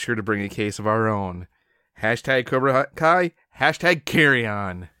always make sure to bring a case of our own. Hashtag Cobra Kai. Hashtag carry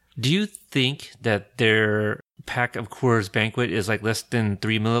on. Do you think that their pack of Coors Banquet is like less than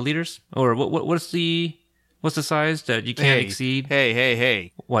 3 milliliters? Or what's the size that you can't exceed?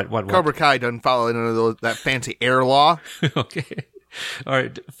 Hey. What? Cobra Kai doesn't follow that fancy air law. Okay. All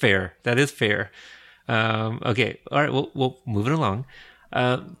right, fair. That is fair. Okay, all right, well, moving along.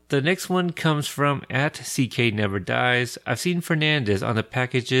 The next one comes from at CK Never Dies. I've seen Fernandez on the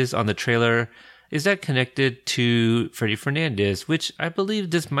packages on the trailer. Is that connected to Freddy Fernandez? Which I believe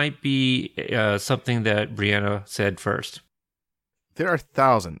this might be something that Brianna said first. There are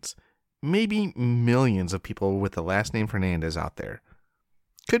thousands, maybe millions of people with the last name Fernandez out there.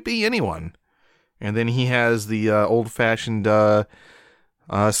 Could be anyone. And then he has the old-fashioned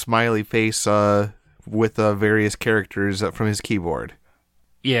smiley face with various characters from his keyboard.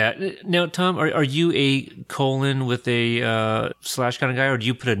 Yeah. Now, Tom, are you a colon with a slash kind of guy, or do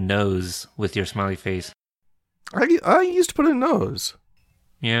you put a nose with your smiley face? I used to put a nose.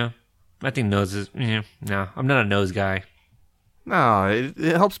 Yeah. I think nose is... Yeah, no, I'm not a nose guy. No,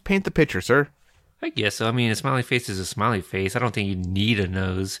 it helps paint the picture, sir. I guess so. I mean, a smiley face is a smiley face. I don't think you need a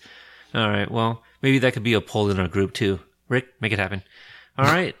nose. All right, well, maybe that could be a poll in our group, too. Rick, make it happen. All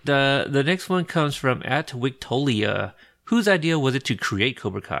right, the next one comes from at Victolia. Whose idea was it to create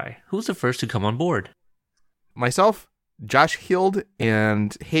Cobra Kai? Who was the first to come on board? Myself, Josh Hild,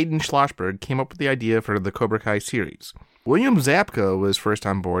 and Hayden Schlossberg came up with the idea for the Cobra Kai series. William Zabka was first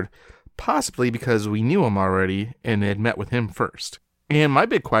on board, possibly because we knew him already and had met with him first. And my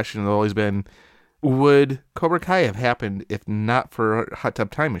big question has always been, would Cobra Kai have happened if not for Hot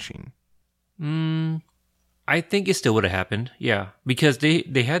Tub Time Machine? I think it still would have happened, yeah. Because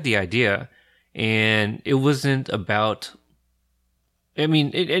they had the idea, and it wasn't about... I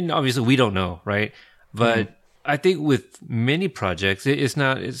mean, and obviously we don't know, right? But I think with many projects, it's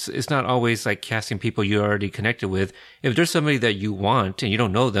not always like casting people you're already connected with. If there's somebody that you want and you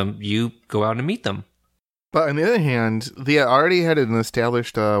don't know them, you go out and meet them. But on the other hand, they already had an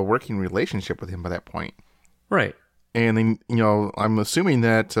established working relationship with him by that point. Right. And then, I'm assuming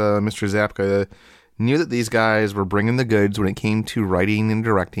that Mr. Zabka knew that these guys were bringing the goods when it came to writing and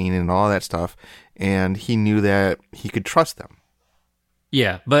directing and all that stuff. And he knew that he could trust them.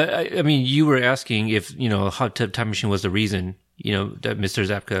 Yeah, but I mean, you were asking if, Hot Tub Time Machine was the reason, that Mr.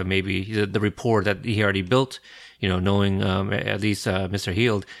 Zabka, maybe the rapport that he already built, knowing at least Mr.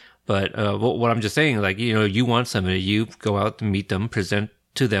 Hield. But what I'm just saying, like, you want somebody, you go out and meet them, present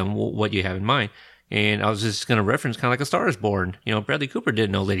to them what you have in mind. And I was just going to reference kind of like A Star is Born. Bradley Cooper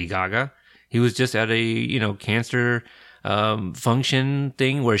didn't know Lady Gaga. He was just at a, cancer function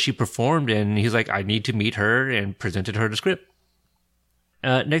thing where she performed, and he's like, I need to meet her, and presented her the script.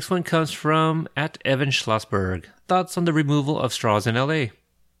 Next one comes from at Evan Schlossberg. Thoughts on the removal of straws in LA?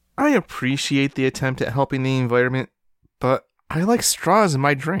 I appreciate the attempt at helping the environment, but I like straws in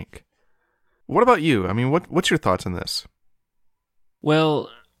my drink. What about you? I mean, what's your thoughts on this?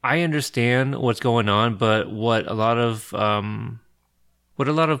 Well, I understand what's going on, but what a lot of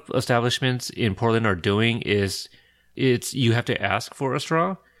establishments in Portland are doing is you have to ask for a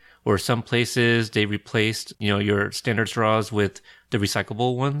straw. Or some places they replaced, your standard straws with the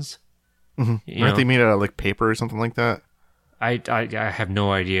recyclable ones. Mm-hmm. Aren't they made out of like paper or something like that? I have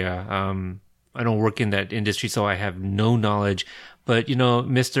no idea. I don't work in that industry, so I have no knowledge. But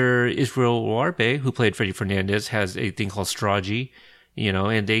Mr. Israel Warbe, who played Freddy Fernandez, has a thing called Strawgy,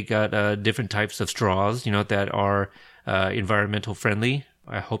 and they got different types of straws, that are environmental friendly.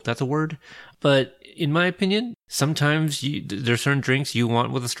 I hope that's a word. But in my opinion, sometimes there's certain drinks you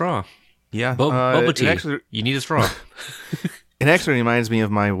want with a straw. Yeah. Boba tea, you need a straw. It actually reminds me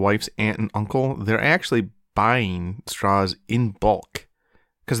of my wife's aunt and uncle. They're actually buying straws in bulk.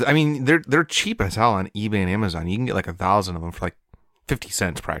 Because, I mean, they're cheap as hell on eBay and Amazon. You can get like 1,000 of them for like 50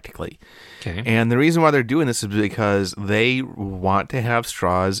 cents practically. Okay. And the reason why they're doing this is because they want to have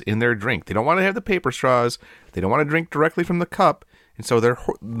straws in their drink. They don't want to have the paper straws. They don't want to drink directly from the cup. And so they're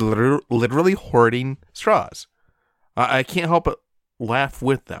literally hoarding straws. I can't help but laugh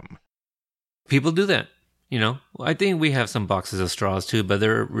with them. People do that, I think we have some boxes of straws too, but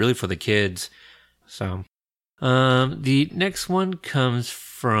they're really for the kids. So, the next one comes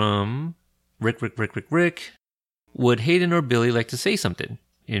from Rick. Would Hayden or Billy like to say something?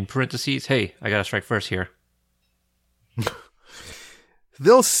 In parentheses, hey, I gotta strike first here.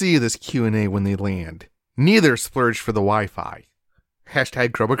 They'll see this Q&A when they land. Neither splurged for the Wi-Fi.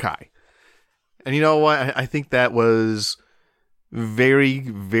 Hashtag Cobra Kai. And you know what? I think that was very,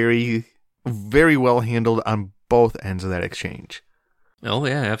 very, very well handled on both ends of that exchange. Oh,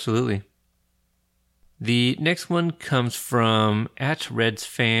 yeah, absolutely. The next one comes from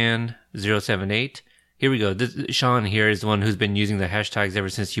 @RedsFan078. Here we go. Sean here is the one who's been using the hashtags ever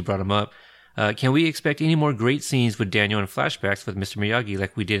since you brought him up. Can we expect any more great scenes with Daniel and flashbacks with Mr. Miyagi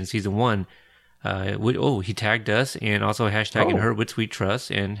like we did in season 1? He tagged us and also hashtagging her with sweet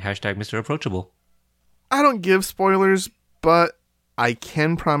trust and hashtag Mr. Approachable. I don't give spoilers, but I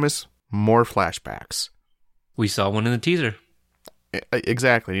can promise more flashbacks. We saw one in the teaser.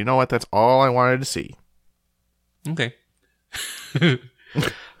 Exactly. You know what? That's all I wanted to see. Okay.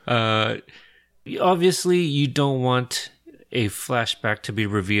 Obviously, you don't want a flashback to be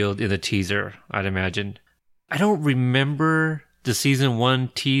revealed in the teaser, I'd imagine. I don't remember the season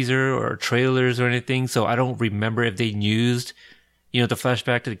 1 teaser or trailers or anything, so I don't remember if they used, the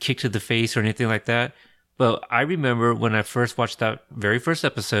flashback to the kick to the face or anything like that. But I remember when I first watched that very first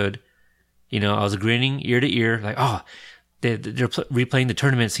episode, I was grinning ear to ear, like, oh, they're replaying the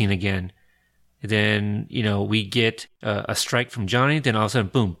tournament scene again. Then, we get a strike from Johnny. Then all of a sudden,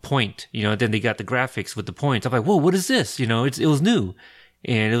 boom, point. Then they got the graphics with the points. I'm like, whoa, what is this? It was new.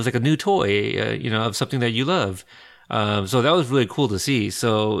 And it was like a new toy, of something that you love. So that was really cool to see.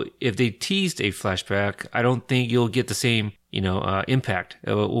 So if they teased a flashback, I don't think you'll get the same, impact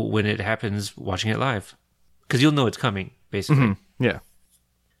when it happens watching it live. Because you'll know it's coming, basically. Mm-hmm. Yeah.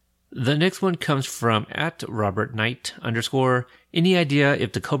 The next one comes from @RobertKnight_. Any idea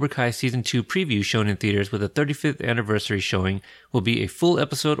if the Cobra Kai Season 2 preview shown in theaters with the 35th anniversary showing will be a full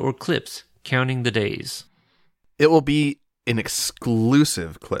episode or clips, counting the days? It will be an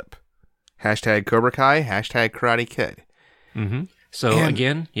exclusive clip. #Cobra Kai, #Karate Kid. Mm-hmm. So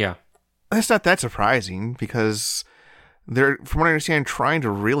again, yeah. That's not that surprising because they're, from what I understand, trying to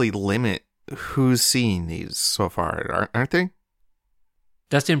really limit who's seeing these so far, aren't they?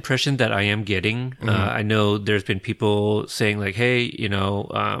 That's the impression that I am getting. Mm-hmm. I know there's been people saying like, hey,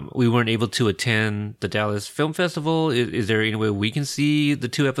 we weren't able to attend the Dallas Film Festival. Is there any way we can see the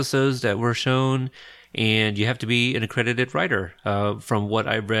 2 episodes that were shown? And you have to be an accredited writer, from what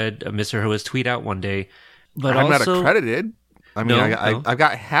I read Mr. Hurwitz tweet out one day. But I'm also, not accredited. I mean, no. I've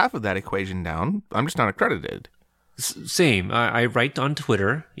got half of that equation down. I'm just not accredited. Same. I write on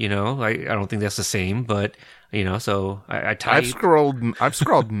Twitter, I don't think that's the same, but... so I type. I've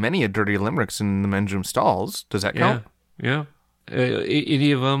scrawled many a dirty limericks in the men's room stalls. Does that count? Yeah.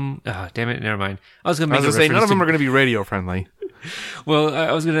 Any of them? Damn it, never mind. I was going to say none of them are going to be radio friendly. Well,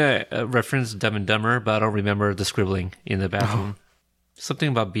 I was going to reference Dumb and Dumber, but I don't remember the scribbling in the bathroom. Something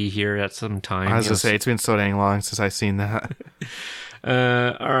about be here at some time. I was going to say it's been so dang long since I've seen that.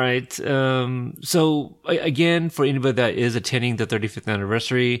 All right. So again, for anybody that is attending the 35th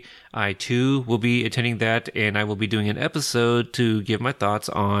anniversary, I too will be attending that, and I will be doing an episode to give my thoughts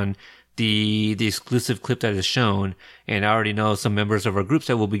on the exclusive clip that is shown. And I already know some members of our groups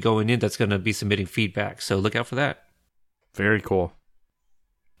that will be going in that's going to be submitting feedback. So look out for that. Very cool.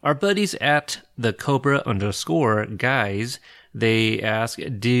 Our buddies at the Cobra_ guys, they ask,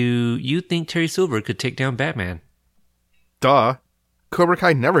 do you think Terry Silver could take down Batman? Duh. Cobra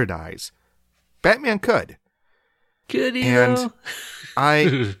Kai never dies. Batman could. Could he? And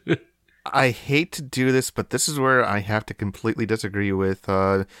I hate to do this, but this is where I have to completely disagree with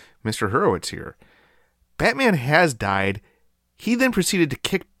Mr. Hurwitz here. Batman has died. He then proceeded to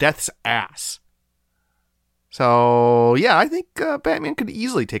kick Death's ass. So, yeah, I think Batman could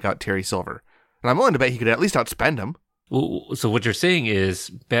easily take out Terry Silver. And I'm willing to bet he could at least outspend him. So what you're saying is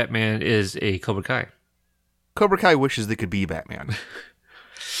Batman is a Cobra Kai. Cobra Kai wishes they could be Batman.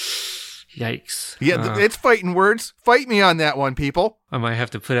 Yikes. Yeah, it's fighting words. Fight me on that one, people. I might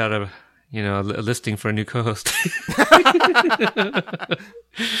have to put out a listing for a new co-host.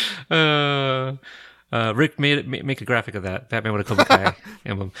 Rick make a graphic of that. Batman with a Cobra Kai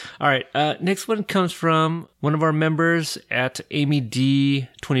emblem. All right. Next one comes from one of our members at Amy D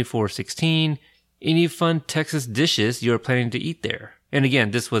 2416. Any fun Texas dishes you're planning to eat there? And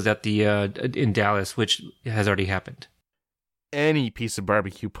again, this was at the in Dallas, which has already happened. Any piece of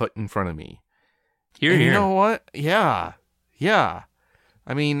barbecue put in front of me. Here. You know what? Yeah.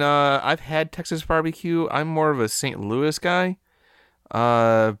 I mean, I've had Texas barbecue. I'm more of a St. Louis guy.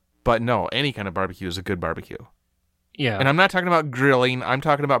 But no, any kind of barbecue is a good barbecue. Yeah. And I'm not talking about grilling. I'm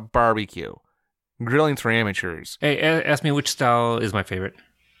talking about barbecue. Grilling's for amateurs. Hey, ask me which style is my favorite.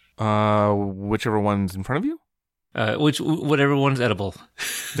 Whichever one's in front of you? Whatever one's edible.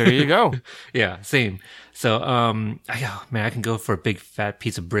 There you go. Yeah, same. So, I can go for a big fat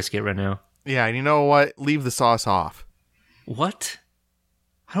piece of brisket right now. Yeah, and you know what? Leave the sauce off. What?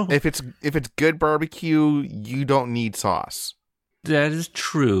 If it's good barbecue, you don't need sauce. That is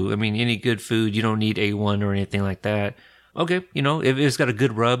true. I mean, any good food, you don't need A1 or anything like that. Okay, if it's got a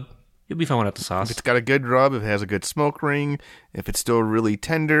good rub, you'll be fine without the sauce. If it's got a good rub, if it has a good smoke ring, if it's still really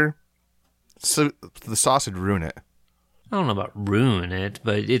tender, so the sauce would ruin it. I don't know about ruin it,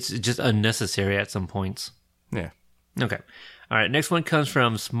 but it's just unnecessary at some points. Yeah. Okay. All right, next one comes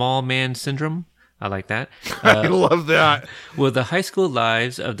from Small Man Syndrome. I like that. I love that. Will the high school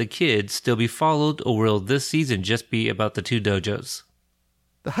lives of the kids still be followed, or will this season just be about the 2 dojos?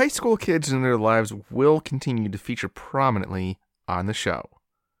 The high school kids and their lives will continue to feature prominently on the show.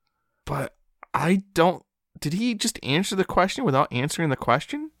 But I don't... Did he just answer the question without answering the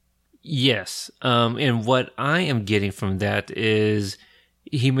question? Yes. And what I am getting from that is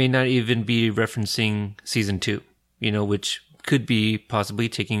he may not even be referencing season 2, which could be possibly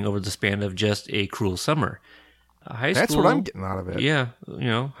taking over the span of just A Cruel Summer. That's what I'm getting out of it. Yeah.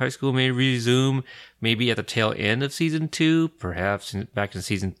 High school may resume maybe at the tail end of season 2, perhaps back in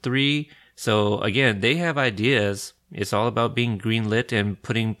season 3. So again, they have ideas. It's all about being greenlit and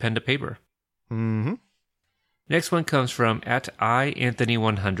putting pen to paper. Mm-hmm. Next one comes from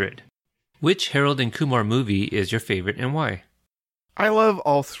 @IAnthony100. Which Harold and Kumar movie is your favorite and why? I love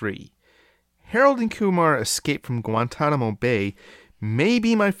all three. Harold and Kumar Escape from Guantanamo Bay may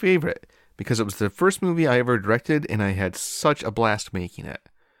be my favorite because it was the first movie I ever directed and I had such a blast making it.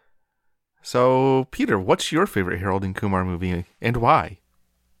 So, Peter, what's your favorite Harold and Kumar movie and why?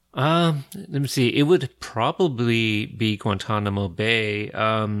 Let me see. It would probably be Guantanamo Bay.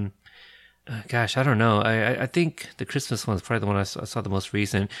 Gosh, I don't know. I think the Christmas one is probably the one I saw the most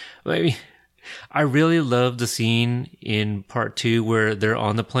recent. I mean, I really love the scene in part 2 where they're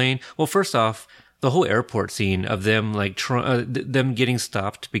on the plane. Well, first off, the whole airport scene of them them getting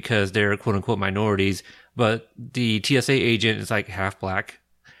stopped because they're quote unquote minorities, but the TSA agent is like half black,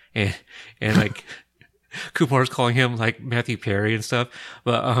 and like Kumar's calling him like Matthew Perry and stuff.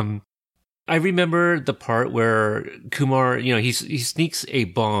 But I remember the part where Kumar, he sneaks a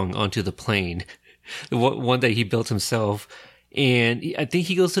bong onto the plane, the one that he built himself. And I think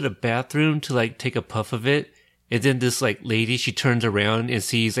he goes to the bathroom to like take a puff of it. And then this like lady, she turns around and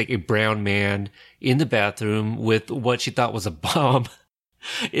sees like a brown man in the bathroom with what she thought was a bomb.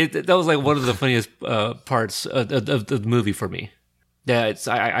 That was like one of the funniest parts of the movie for me. Yeah,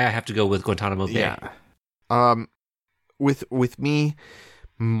 I have to go with Guantanamo Bay. Yeah. With me,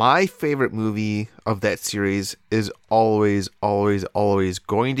 my favorite movie of that series is always, always, always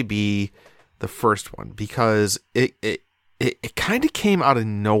going to be the first one because it kind of came out of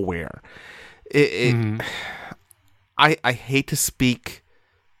nowhere. I hate to speak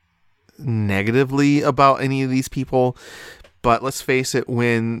negatively about any of these people, but let's face it,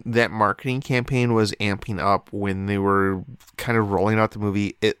 when that marketing campaign was amping up, when they were kind of rolling out the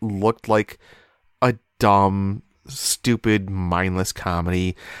movie, it looked like a dumb, stupid, mindless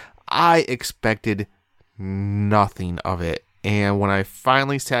comedy. I expected nothing of it. And when I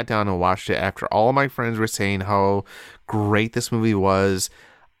finally sat down and watched it after all of my friends were saying how great this movie was,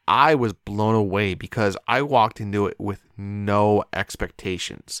 I was blown away because I walked into it with no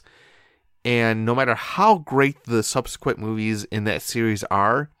expectations. And no matter how great the subsequent movies in that series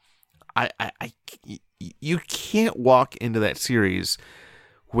are, you can't walk into that series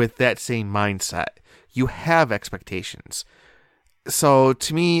with that same mindset. You have expectations. So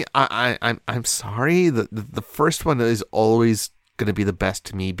to me, I'm sorry. The first one is always going to be the best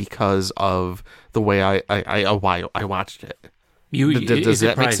to me because of the way I watched it. Does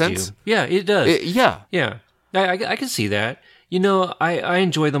that make sense? You. Yeah, it does. Yeah. I can see that. I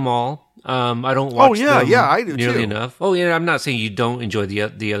enjoy them all. I don't watch them I do nearly too. enough. Oh yeah, I'm not saying you don't enjoy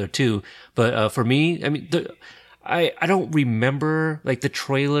the other two, but for me, I mean, I don't remember like the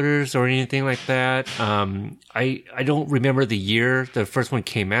trailers or anything like that. I don't remember the year the first one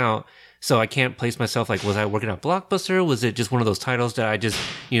came out, so I can't place myself like, was I working at Blockbuster? Was it just one of those titles that I just,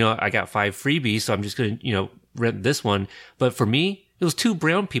 I got 5 freebies, so I'm just going to, rent this one. But for me, it was 2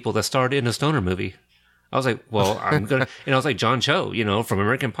 brown people that starred in a stoner movie. I was like, well, I'm going to, and I was like John Cho, from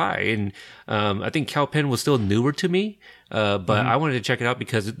American Pie. And, I think Kal Penn was still newer to me. But I wanted to check it out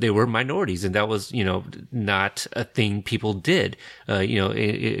because they were minorities and that was, not a thing people did,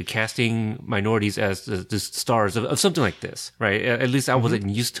 casting minorities as the stars of something like this, right? At least I wasn't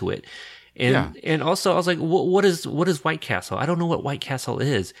used to it. And also I was like, what is White Castle? I don't know what White Castle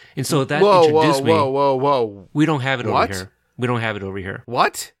is. And so that introduced me. Whoa. We don't have it over here. We don't have it over here.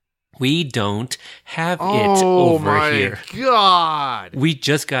 What? We don't have it over here. Oh my God. We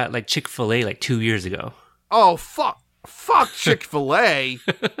just got like Chick-fil-A like 2 years ago. Oh, fuck Chick-fil-A.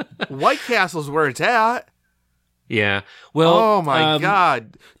 White Castle's where it's at. Yeah. Well, oh my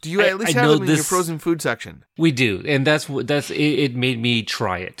God. Do you at least have them in your frozen food section? We do. And that's it made me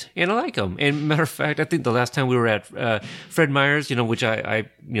try it. And I like them. And matter of fact, I think the last time we were at Fred Meyer's, which I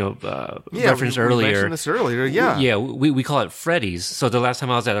referenced earlier. We mentioned this earlier, yeah. Yeah, we call it Freddy's. So the last time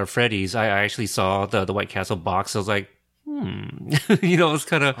I was at our Freddy's, I actually saw the White Castle box. I was like, I was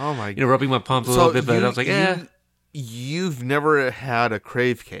kind of rubbing my palms a little bit, but I was like, You've never had a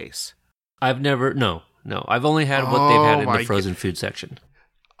Crave case? I've never, no. I've only had what they've had in the frozen food section.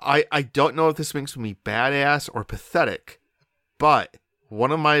 I don't know if this makes me badass or pathetic, but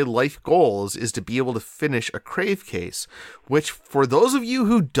one of my life goals is to be able to finish a Crave case, which for those of you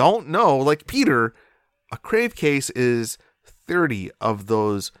who don't know, like Peter, a Crave case is 30 of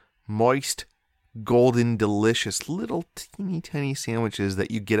those moist, golden, delicious little teeny tiny sandwiches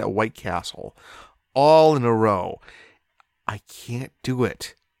that you get at White Castle all in a row. I can't do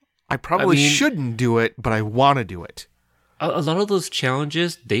it. I probably shouldn't do it, but I want to do it. A lot of those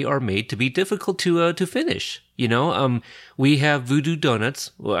challenges, they are made to be difficult to finish. You know, we have Voodoo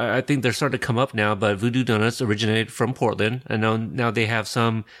Donuts. Well, I think they're starting to come up now, but Voodoo Donuts originated from Portland. I know now they have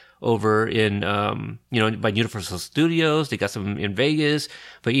some over in, by Universal Studios. They got some in Vegas.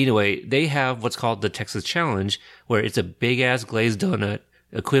 But anyway, they have what's called the Texas Challenge, where it's a big ass glazed donut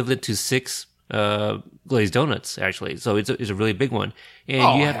equivalent to 6 glazed donuts, actually. So it's a really big one.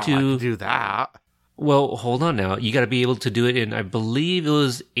 And you have to do that. Well, hold on now. You got to be able to do it in, I believe it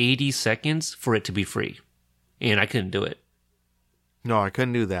was 80 seconds for it to be free. And I couldn't do it. No, I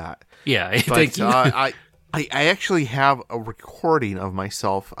couldn't do that. Yeah. But thank you. I actually have a recording of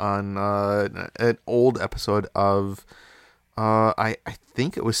myself on an old episode of, I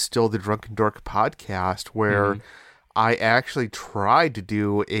think it was still the Drunken Dork podcast, where I actually tried to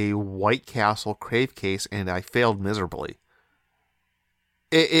do a White Castle Crave case and I failed miserably.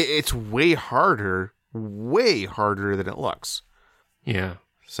 It's way harder than it looks. Yeah.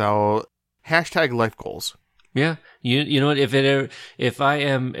 So, hashtag life goals. Yeah. You know what? If I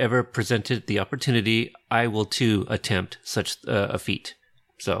am ever presented the opportunity, I will too attempt such a feat.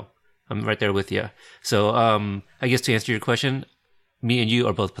 So, I'm right there with you. So, I guess to answer your question, me and you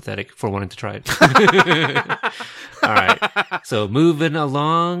are both pathetic for wanting to try it. All right. So moving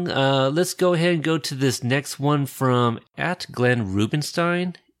along, let's go ahead and go to this next one from @Glenn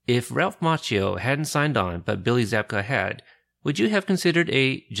Rubenstein. If Ralph Macchio hadn't signed on, but Billy Zabka had, would you have considered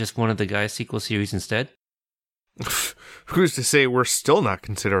a Just One of the Guys sequel series instead? Who's to say we're still not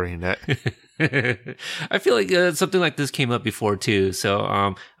considering it? I feel like something like this came up before too,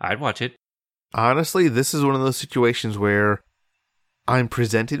 so I'd watch it. Honestly, this is one of those situations where I'm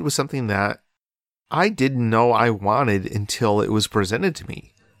presented with something that I didn't know I wanted until it was presented to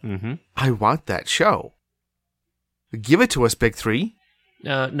me. Mm-hmm. I want that show. Give it to us, Big Three.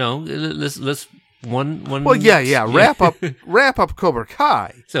 No, let's one. Well, yeah. Wrap up Cobra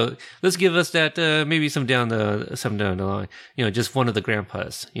Kai. So let's give us that maybe some down the line. You know, just one of the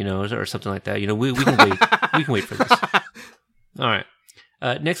grandpas. You know, or something like that. You know, we can wait. We can wait for this. All right.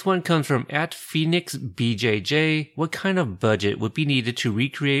 Next one comes from @PhoenixBJJ. What kind of budget would be needed to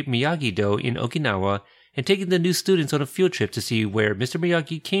recreate Miyagi-Do in Okinawa and taking the new students on a field trip to see where Mr.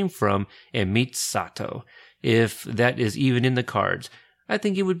 Miyagi came from and meet Sato? If that is even in the cards, I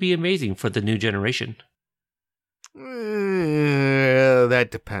think it would be amazing for the new generation. That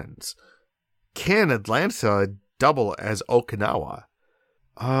depends. Can Atlanta double as Okinawa?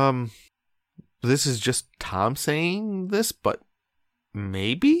 This is just Tom saying this, but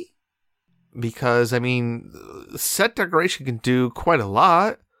maybe? Because, I mean, set decoration can do quite a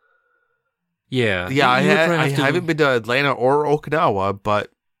lot. Yeah. Yeah, I haven't been to Atlanta or Okinawa,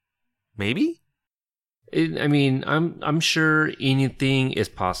 but maybe? I'm sure anything is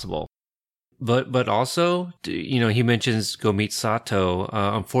possible. But also, you know, he mentions go meet Sato.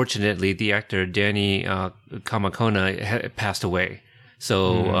 Unfortunately, the actor Danny Kamakona had passed away.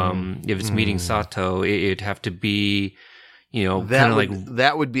 So if it's meeting Sato, it'd have to be, you know, kind of like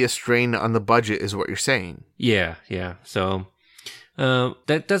that would be a strain on the budget, is what you're saying. Yeah. So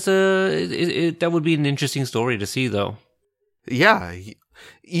that would be an interesting story to see, though. Yeah,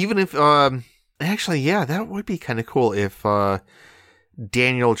 even if actually, yeah, that would be kind of cool if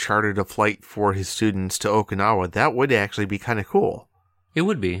Daniel chartered a flight for his students to Okinawa. That would actually be kind of cool. It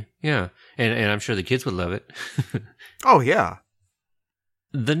would be, yeah, and I'm sure the kids would love it. Oh yeah.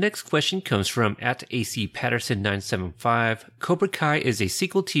 The next question comes from @AC Patterson975. Cobra Kai is a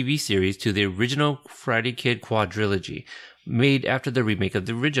sequel TV series to the original Karate Kid quadrilogy, made after the remake of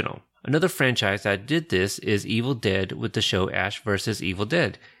the original. Another franchise that did this is Evil Dead with the show Ash vs. Evil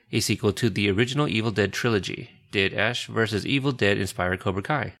Dead, a sequel to the original Evil Dead trilogy. Did Ash vs. Evil Dead inspire Cobra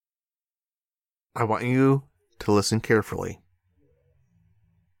Kai? I want you to listen carefully.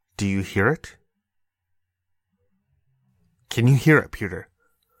 Do you hear it? Can you hear it, Peter?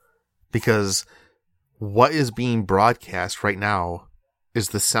 Because what is being broadcast right now is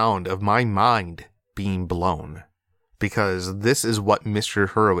the sound of my mind being blown. Because this is what Mr.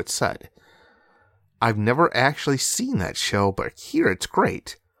 Horowitz said. I've never actually seen that show, but here it's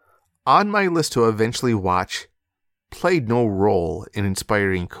great. On my list to eventually watch, played no role in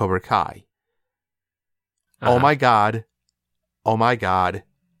inspiring Cobra Kai. Oh my god. Oh my god.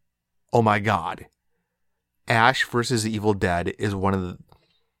 Oh my god. Ash versus Evil Dead is one of the...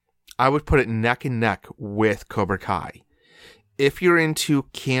 I would put it neck and neck with Cobra Kai. If you're into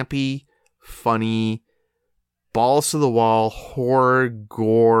campy, funny, balls to the wall, horror,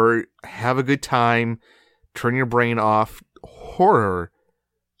 gore, have a good time, turn your brain off, horror,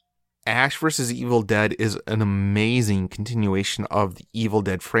 Ash vs. Evil Dead is an amazing continuation of the Evil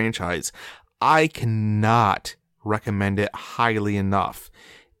Dead franchise. I cannot recommend it highly enough.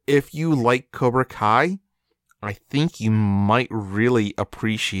 If you like Cobra Kai, I think you might really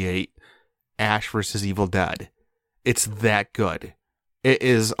appreciate Ash vs. Evil Dead. It's that good. It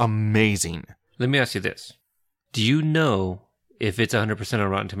is amazing. Let me ask you this. Do you know if it's 100%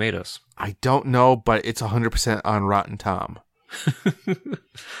 on Rotten Tomatoes? I don't know, but it's 100% on Rotten Tom.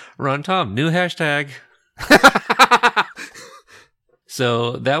 Rotten Tom, new hashtag.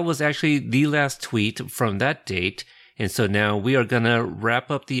 So that was actually the last tweet from that date. And so now we are going to wrap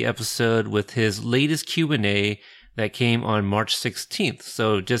up the episode with his latest Q&A that came on March 16th.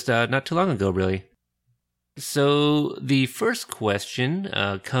 So just not too long ago, really. So the first question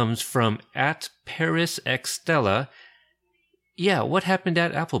comes from @ParisXStella. Yeah, what happened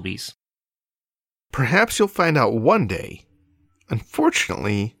at Applebee's? Perhaps you'll find out one day.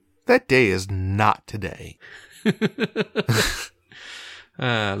 Unfortunately, that day is not today.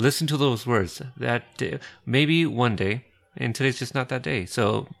 Listen to those words. That day, maybe one day, and today's just not that day.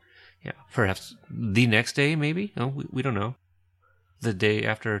 So, yeah, perhaps the next day, maybe. No, we don't know. The day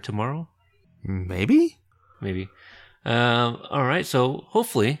after tomorrow, maybe. All right. So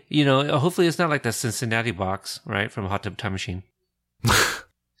hopefully, hopefully it's not like the Cincinnati box, right, from Hot Tub Time Machine.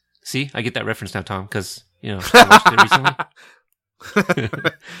 See, I get that reference now, Tom, because I watched it recently.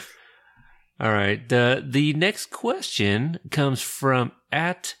 All right. The next question comes from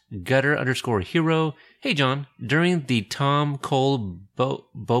 @gutter_hero. Hey, John, during the Tom Cole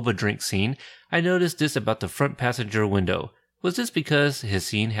boba drink scene, I noticed this about the front passenger window. Was this because his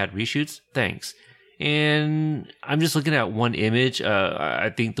scene had reshoots? Thanks. And I'm just looking at one image.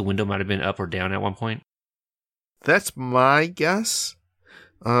 I think the window might have been up or down at one point. That's my guess.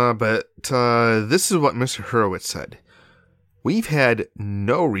 But this is what Mr. Hurwitz said. We've had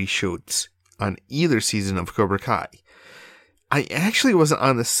no reshoots on either season of Cobra Kai. I actually wasn't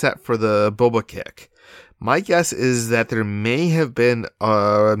on the set for the Boba kick. My guess is that there may have been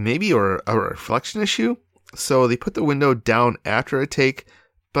maybe or a reflection issue, so they put the window down after a take,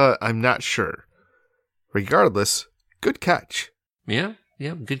 but I'm not sure. Regardless, good catch. Yeah,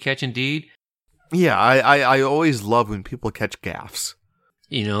 good catch indeed. Yeah, I always love when people catch gaffes.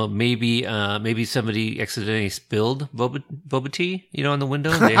 Maybe somebody accidentally spilled boba tea, on the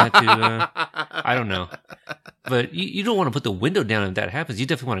window. They had to, I don't know. But you don't want to put the window down if that happens. You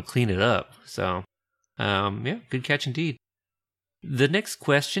definitely want to clean it up. So, good catch indeed. The next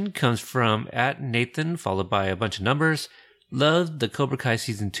question comes from @Nathan, followed by a bunch of numbers. Loved the Cobra Kai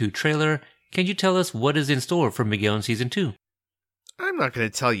Season 2 trailer. Can you tell us what is in store for Miguel in Season 2? I'm not going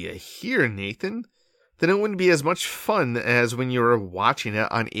to tell you here, Nathan. Then it wouldn't be as much fun as when you were watching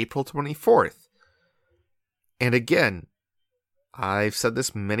it on April 24th. And again, I've said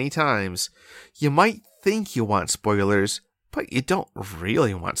this many times, you might think you want spoilers, but you don't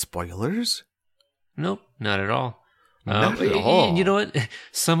really want spoilers. Nope, not at all. Not at all. And you know what?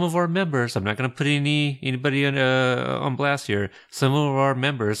 Some of our members, I'm not going to put anybody on blast here, some of our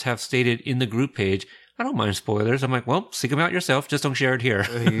members have stated in the group page, I don't mind spoilers. I'm like, well, seek them out yourself. Just don't share it here.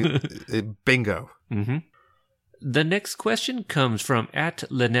 Bingo. Mm-hmm. The next question comes from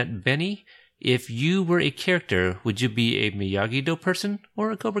 @LynetteBenny. If you were a character, would you be a Miyagi-Do person or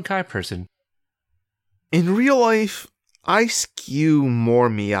a Cobra Kai person? In real life, I skew more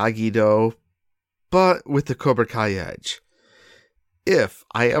Miyagi-Do, but with the Cobra Kai edge. If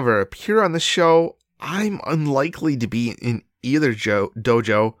I ever appear on the show, I'm unlikely to be in either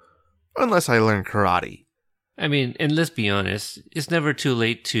dojo unless I learn karate. I mean, and let's be honest, it's never too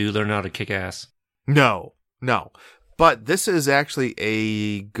late to learn how to kick ass. No. But this is actually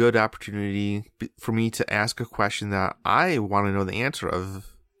a good opportunity for me to ask a question that I want to know the answer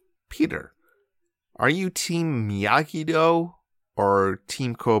of. Peter, are you Team Miyagi-Do or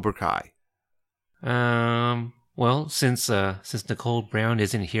Team Cobra Kai? Well, since Nicole Brown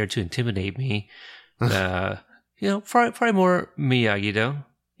isn't here to intimidate me, probably more Miyagi-Do.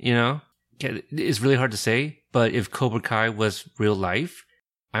 It's really hard to say, but if Cobra Kai was real life,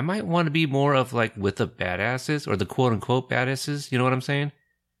 I might want to be more of like with the badasses or the quote unquote badasses. You know what I'm saying?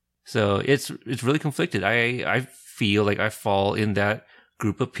 So it's really conflicted. I feel like I fall in that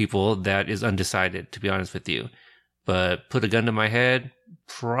group of people that is undecided, to be honest with you. But put a gun to my head,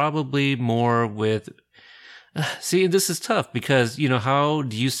 probably more with. See, this is tough because how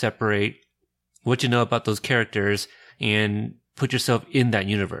do you separate what you know about those characters and put yourself in that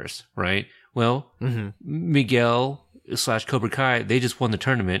universe, right? Well, Miguel / Cobra Kai, they just won the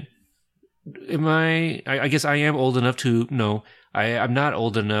tournament. I guess I am old enough to know. I'm not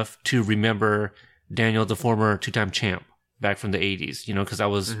old enough to remember Daniel, the former 2-time champ back from the 80s, because I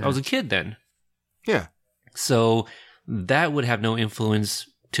was a kid then. Yeah. So that would have no influence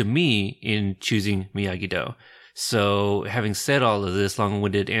to me in choosing Miyagi-Do. So having said all of this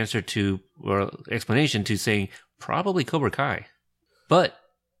long-winded answer to, or explanation to saying probably Cobra Kai. But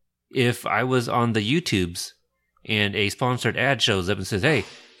if I was on the YouTubes and a sponsored ad shows up and says, hey,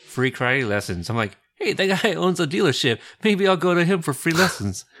 free karate lessons, I'm like, hey, that guy owns a dealership. Maybe I'll go to him for free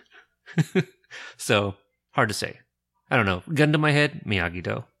lessons. So, hard to say. I don't know. Gun to my head,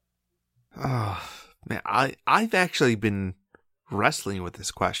 Miyagi-Do. Oh, man, I've actually been wrestling with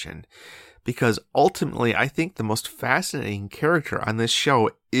this question because ultimately I think the most fascinating character on this show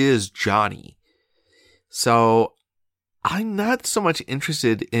is Johnny. So, I'm not so much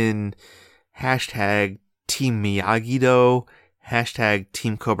interested in hashtag Team Miyagi-Do, hashtag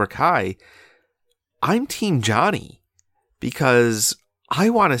Team Cobra Kai. I'm Team Johnny because I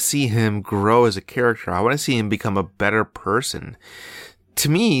want to see him grow as a character. I want to see him become a better person. To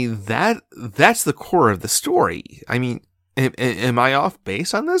me, that's the core of the story. I mean, am I off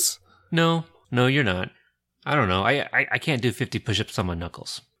base on this? No, you're not. I don't know. I can't do 50 push-ups on my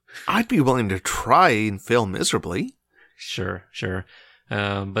knuckles. I'd be willing to try and fail miserably. Sure.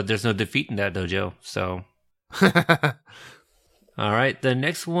 But there's no defeat in that dojo, so... All right, the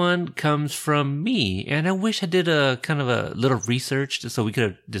next one comes from me, and I wish I did a kind of a little research so we could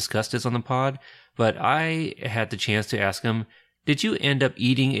have discussed this on the pod, but I had the chance to ask him, did you end up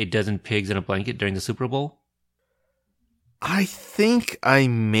eating a dozen pigs in a blanket during the Super Bowl? I think I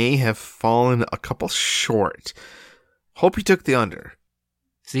may have fallen a couple short. Hope you took the under.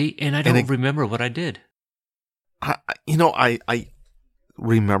 See, and I don't remember what I did. I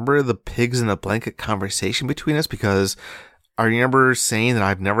remember the pigs in the blanket conversation between us because I remember saying that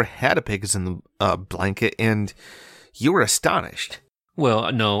I've never had a pigs in the blanket, and you were astonished.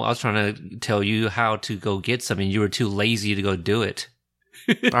 Well, no, I was trying to tell you how to go get something. You were too lazy to go do it.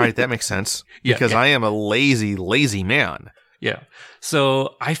 All right, that makes sense. Because I am a lazy man. Yeah.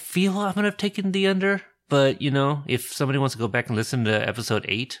 So I feel I'm going to have taken the under. But, if somebody wants to go back and listen to episode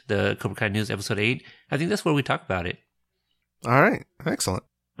 8, the Cobra Kai News episode 8, I think that's where we talk about it. All right. Excellent.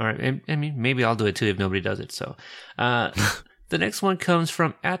 All right. I mean, maybe I'll do it too if nobody does it. So, the next one comes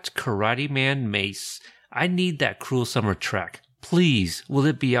from @KarateManMace. I need that Cruel Summer track. Please, will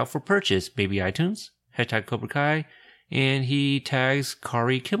it be out for purchase? Maybe iTunes? Hashtag Cobra Kai. And he tags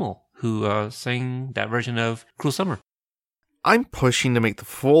Kari Kimmel, who sang that version of Cruel Summer. I'm pushing to make the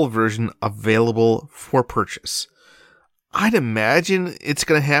full version available for purchase. I'd imagine it's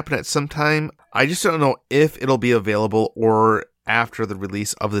going to happen at some time. I just don't know if it'll be available or after the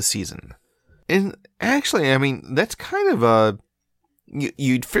release of the season. And actually, I mean, that's kind of a...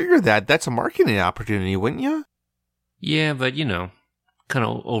 You'd figure that's a marketing opportunity, wouldn't you? Yeah, but, kind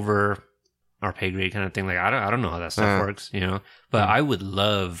of over our pay grade kind of thing. Like, I don't know how that stuff works, But I would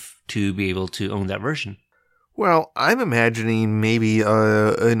love to be able to own that version. Well, I'm imagining maybe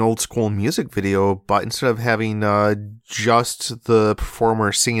an old school music video, but instead of having just the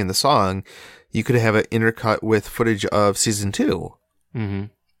performer singing the song, you could have it intercut with footage of season 2.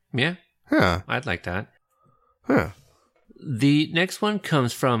 Mm-hmm. Yeah. Huh. I'd like that. Huh. The next one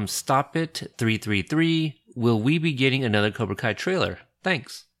comes from Stop It 333. Will we be getting another Cobra Kai trailer?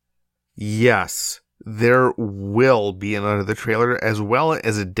 Thanks. Yes, there will be another trailer as well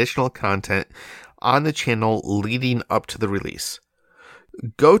as additional content on the channel leading up to the release.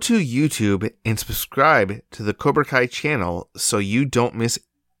 Go to YouTube and subscribe to the Cobra Kai channel so you don't miss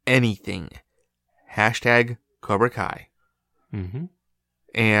anything. Hashtag Cobra Kai. Mm-hmm.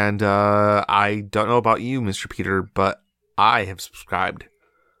 And I don't know about you, Mr. Peter, but I have subscribed.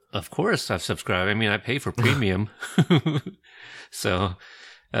 Of course I've subscribed. I mean, I pay for premium. So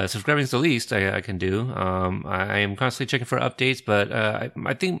subscribing is the least I can do. I am constantly checking for updates, but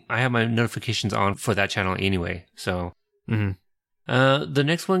I think I have my notifications on for that channel anyway. So the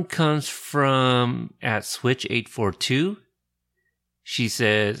next one comes from @Switch842. She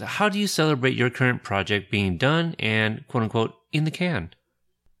says, how do you celebrate your current project being done and quote unquote in the can?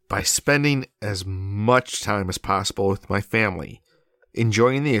 By spending as much time as possible with my family,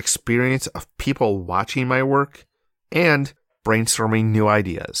 enjoying the experience of people watching my work, and brainstorming new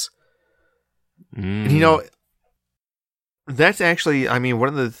ideas. And, that's actually, I mean, one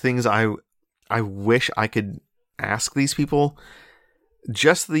of the things I wish I could ask these people,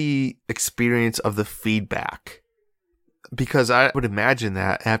 just the experience of the feedback. Because I would imagine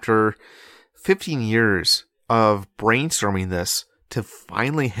that after 15 years of brainstorming this to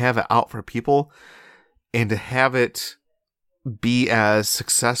finally have it out for people and to have it be as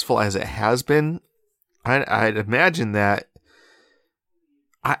successful as it has been. I'd imagine that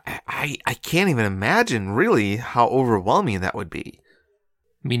I can't even imagine really how overwhelming that would be.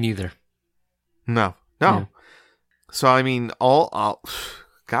 Me neither. No. Yeah. So, I mean,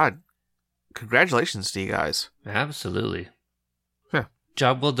 God, congratulations to you guys. Absolutely. Yeah.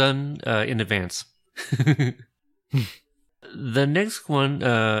 Job well done in advance. The next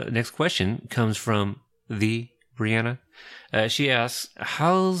question comes from the Brianna. She asks,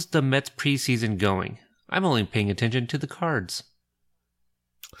 how's the Mets preseason going? I'm only paying attention to the Cards.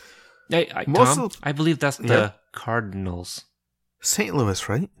 Tom, I believe that's the Cardinals. St. Louis,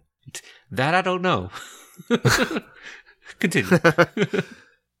 right? That I don't know. Continue.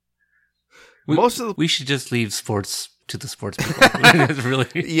 We should just leave sports to the sports people. Really.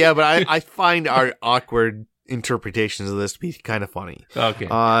 Yeah, but I find our awkward interpretations of this to be kind of funny. Okay.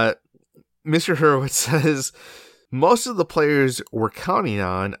 Mr. Hurwitz says, most of the players we're counting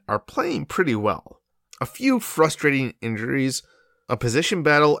on are playing pretty well. A few frustrating injuries, a position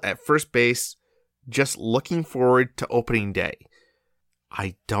battle at first base, just looking forward to opening day.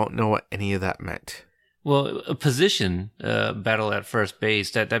 I don't know what any of that meant. Well, a position battle at first base,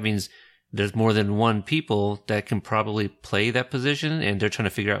 that means there's more than one people that can probably play that position, and they're trying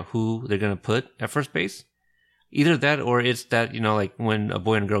to figure out who they're going to put at first base. Either that, or it's that, like when a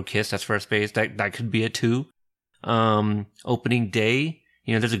boy and a girl kiss, that's first base. That could be it too. Opening day,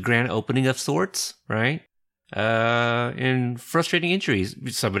 there's a grand opening of sorts, right? And frustrating injuries.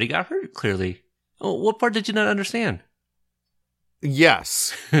 Somebody got hurt, clearly. Oh, what part did you not understand?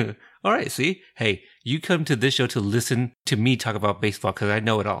 Yes. All right, see? Hey, you come to this show to listen to me talk about baseball because I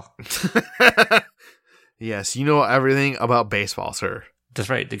know it all. Yes, you know everything about baseball, sir. That's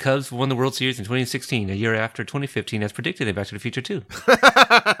right. The Cubs won the World Series in 2016, a year after 2015, as predicted in Back to the Future 2.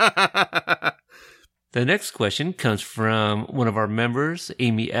 The next question comes from one of our members,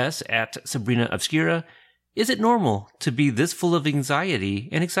 Amy S. at Sabrina Obscura. Is it normal to be this full of anxiety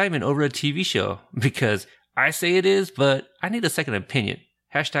and excitement over a TV show? Because I say it is, but I need a second opinion.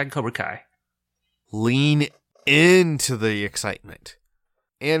 Hashtag Cobra Kai. Lean into the excitement.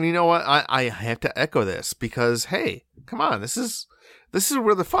 And you know what? I have to echo this because, hey, come on. This is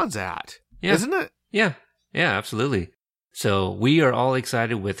where the fun's at. Yeah. Isn't it? Yeah. Yeah, absolutely. So we are all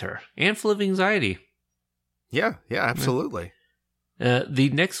excited with her and full of anxiety. Yeah, absolutely. The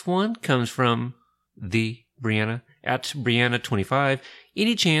next one comes from the Brianna at Brianna25.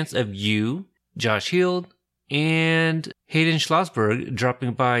 Any chance of you, Josh Hield, and Hayden Schlossberg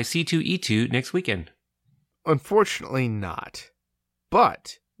dropping by C2E2 next weekend? Unfortunately not.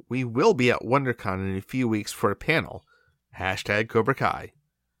 But we will be at WonderCon in a few weeks for a panel. Hashtag Cobra Kai.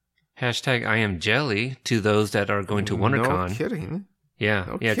 Hashtag I am jelly to those that are going to WonderCon. No kidding.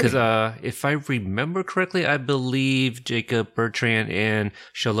 Yeah, because if I remember correctly, I believe Jacob Bertrand and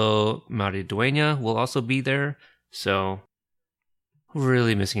Shalo Maridueña will also be there. So,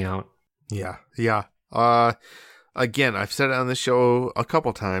 really missing out. Yeah. Again, I've said it on the show a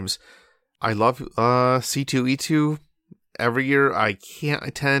couple times. I love C2E2. Every year I can't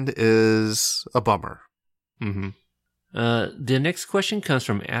attend is a bummer. Mm-hmm. The next question comes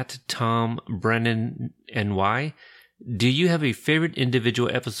from at Tom Brennan NY. Do you have a favorite individual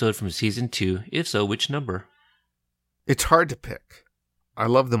episode from season 2? If so, which number? It's hard to pick. I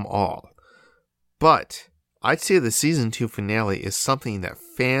love them all. But I'd say the season 2 finale is something that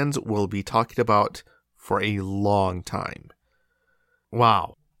fans will be talking about for a long time.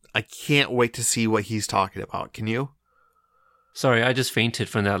 Wow. I can't wait to see what he's talking about. Can you? Sorry, I just fainted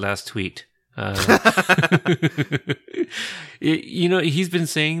from that last tweet. He's been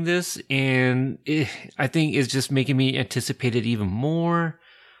saying this, and I think it's just making me anticipate it even more.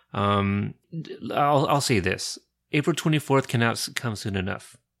 I'll say this: April 24th cannot come soon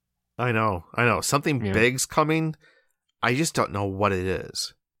enough. I know. Something big's coming. I just don't know what it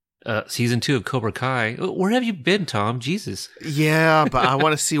is. Season 2 of Cobra Kai. Where have you been, Tom? Jesus. Yeah, but I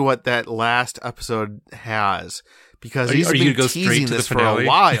want to see what that last episode has. Because he's been teasing this for a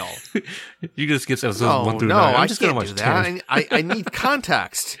while. You just skip episodes 1 through 9. I just can't do that. I need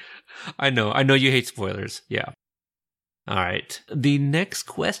context. I know you hate spoilers. Yeah. All right. The next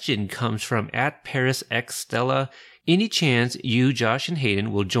question comes from at Paris X Stella. Any chance you, Josh, and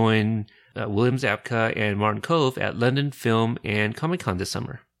Hayden will join William Zabka and Martin Kove at London Film and Comic-Con this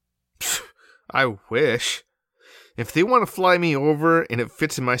summer? I wish. If they want to fly me over and it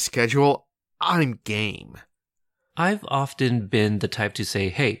fits in my schedule, I'm game. I've often been the type to say,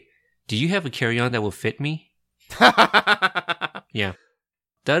 hey, do you have a carry-on that will fit me? Yeah.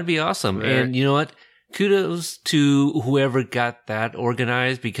 That'd be awesome. And you know what? Kudos to whoever got that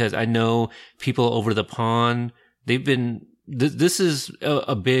organized, because I know people over the pond, they've been, this is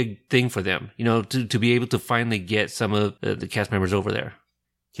a big thing for them, you know, to be able to finally get some of the cast members over there.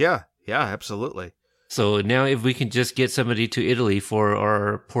 Yeah, absolutely. So now if we can just get somebody to Italy for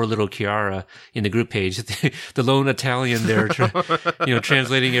our poor little Chiara in the group page, the lone Italian there,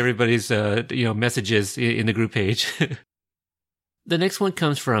 translating everybody's, messages in the group page. The next one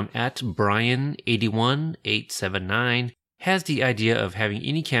comes from @Brian81879. Has the idea of having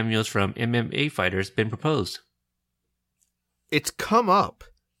any cameos from MMA fighters been proposed? It's come up.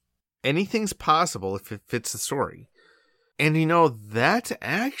 Anything's possible if it fits the story. And that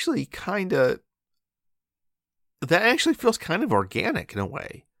actually feels kind of organic in a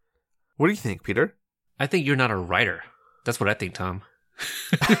way. What do you think, Peter? I think you're not a writer. That's what I think, Tom.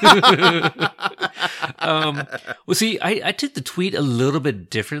 Well, see, I took the tweet a little bit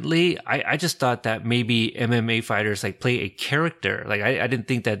differently. I just thought that maybe MMA fighters play a character. I didn't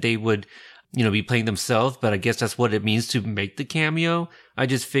think that they would, be playing themselves, but I guess that's what it means to make the cameo. I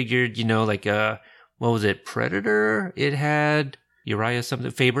just figured, what was it? Predator? It had Uriah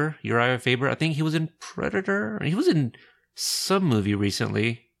Faber. I think he was in Predator. He was in some movie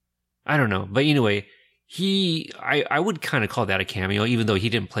recently. I don't know. But anyway, I would kind of call that a cameo, even though he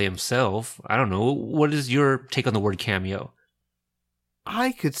didn't play himself. I don't know. What is your take on the word cameo?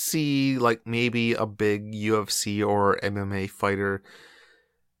 I could see maybe a big UFC or MMA fighter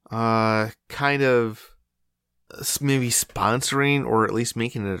kind of maybe sponsoring or at least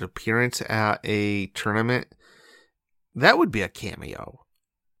making an appearance at a tournament. That would be a cameo.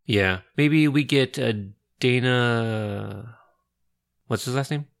 Yeah. Maybe we get Dana... What's his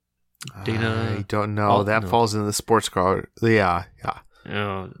last name? Dana... I don't know. Falls into the sports car. Yeah.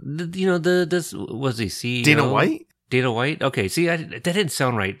 Oh, was he CEO? Dana White? Dana White? Okay, see, that didn't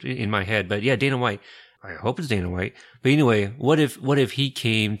sound right in my head, but yeah, Dana White. I hope it's Dana White. But anyway, what if he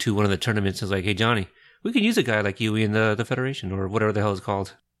came to one of the tournaments and was like, hey, Johnny, we can use a guy like you in the Federation or whatever the hell it's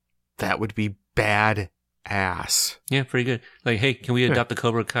called. That would be badass. Yeah, pretty good. Hey, can we adopt the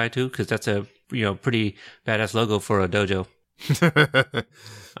Cobra Kai too? Because that's a pretty badass logo for a dojo.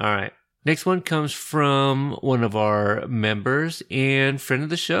 All right. Next one comes from one of our members and friend of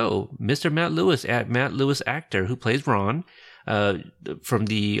the show, Mr. Matt Lewis at Matt Lewis Actor, who plays Ron from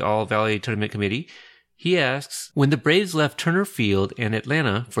the All Valley Tournament Committee. He asks, when the Braves left Turner Field and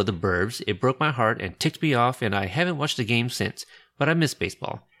Atlanta for the Burbs, it broke my heart and ticked me off, and I haven't watched the game since, but I miss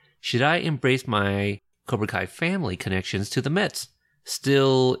baseball. Should I embrace my Cobra Kai family connections to the Mets?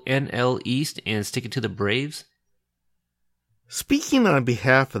 Still NL East and stick it to the Braves? Speaking on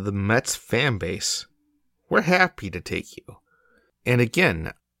behalf of the Mets fan base, we're happy to take you. And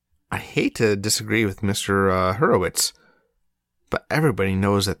again, I hate to disagree with Mr. Hurwitz, but everybody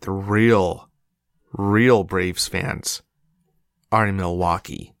knows that the real Braves fans are in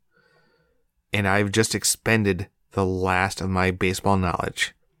Milwaukee. And I've just expended the last of my baseball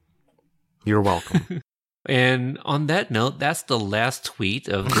knowledge. You're welcome. And on that note, that's the last tweet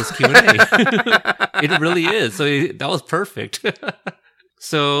of this Q&A. It really is. So that was perfect.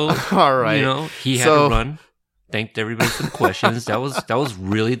 So, all right. He had to run. Thanked everybody for the questions. That was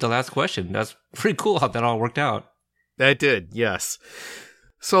really the last question. That's pretty cool how that all worked out. That did, yes.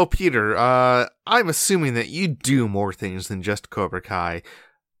 So, Peter, I'm assuming that you do more things than just Cobra Kai.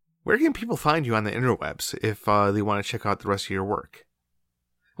 Where can people find you on the interwebs if they want to check out the rest of your work?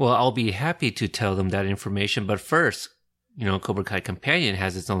 Well, I'll be happy to tell them that information, but first, Cobra Kai Companion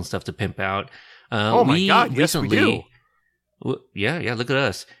has its own stuff to pimp out. Oh my God, yes we do. Yeah, look at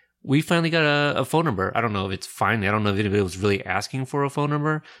us. We finally got a phone number. I don't know if it's finally. I don't know if anybody was really asking for a phone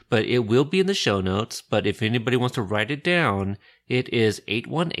number, but it will be in the show notes. But if anybody wants to write it down, it is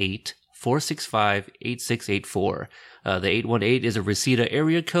 818-465-8684. The 818 is a Reseda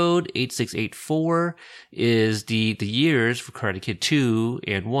area code. 8684 is the years for Karate Kid 2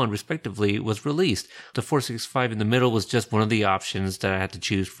 and 1, respectively, was released. The 465 in the middle was just one of the options that I had to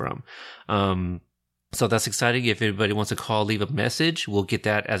choose from. So that's exciting. If anybody wants to call, leave a message, we'll get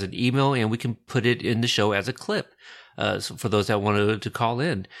that as an email and we can put it in the show as a clip. So for those that want to call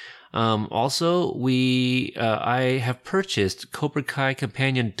in. Also, I have purchased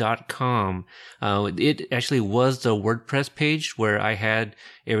CobraKaiCompanion.com. It actually was the WordPress page where I had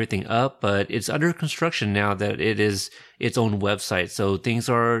everything up, but it's under construction now that it is its own website. So things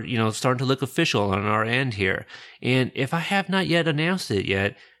are, starting to look official on our end here. And if I have not yet announced it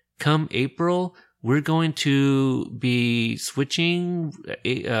yet, come April, we're going to be switching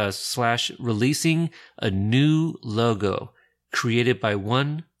 / releasing a new logo created by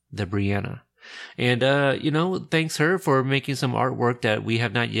the Brianna. And, thanks her for making some artwork that we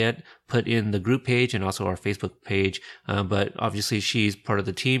have not yet put in the group page and also our Facebook page. But obviously she's part of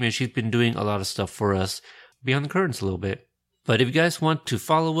the team and she's been doing a lot of stuff for us beyond the curtains a little bit. But if you guys want to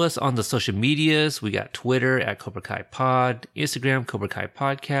follow us on the social medias, we got Twitter at Cobra Kai Pod, Instagram Cobra Kai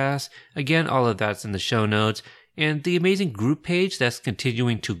Podcast. Again, all of that's in the show notes. And the amazing group page that's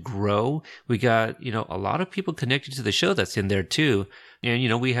continuing to grow. We got, a lot of people connected to the show that's in there too.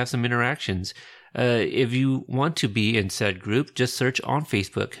 And, we have some interactions. If you want to be in said group, just search on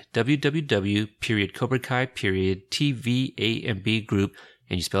Facebook, www.CobraKai.TVAMB group,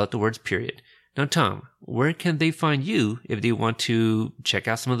 and you spell out the words period. Now, Tom, where can they find you if they want to check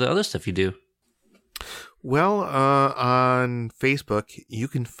out some of the other stuff you do? Well, on Facebook, you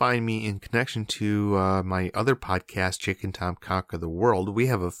can find me in connection to my other podcast, Jake and Tom Conquer the World. We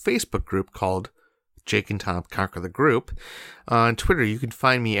have a Facebook group called Jake and Tom Conquer the Group. On Twitter, you can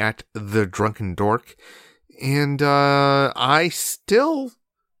find me at The Drunken Dork. And I still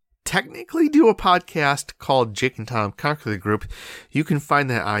technically do a podcast called Jake and Tom Conquer the Group. You can find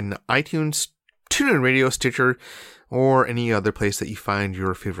that on iTunes, TuneIn Radio, Stitcher, or any other place that you find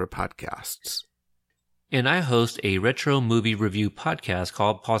your favorite podcasts. And I host a retro movie review podcast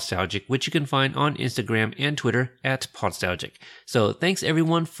called Podstalgic, which you can find on Instagram and Twitter at Podstalgic. So thanks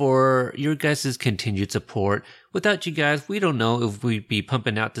everyone for your guys' continued support. Without you guys, we don't know if we'd be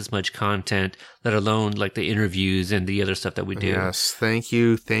pumping out this much content, let alone like the interviews and the other stuff that we do. Yes, thank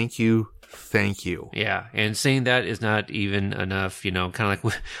you. Yeah, and saying that is not even enough, kind of like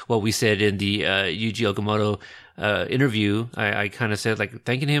what we said in the Yuji Okamoto interview. I kind of said, like,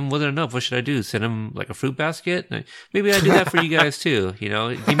 thanking him wasn't enough. What should I do? Send him, like, a fruit basket? Maybe I do that for you guys, too.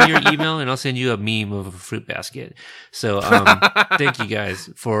 Give me your email, and I'll send you a meme of a fruit basket. So, thank you guys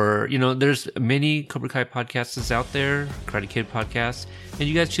for, there's many Cobra Kai podcasts out there, Karate Kid podcasts, and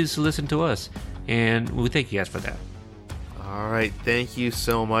you guys choose to listen to us. And we thank you guys for that. All right. Thank you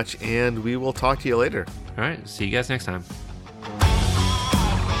so much, and we will talk to you later. All right. See you guys next time.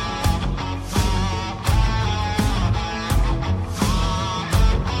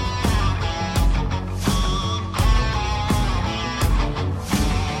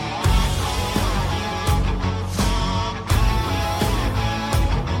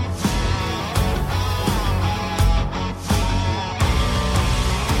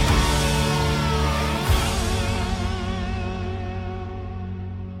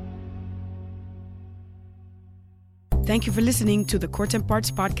 Thank you for listening to the Court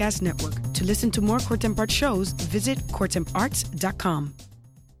Arts Podcast Network. To listen to more Court Arts shows, visit courtemparts.com.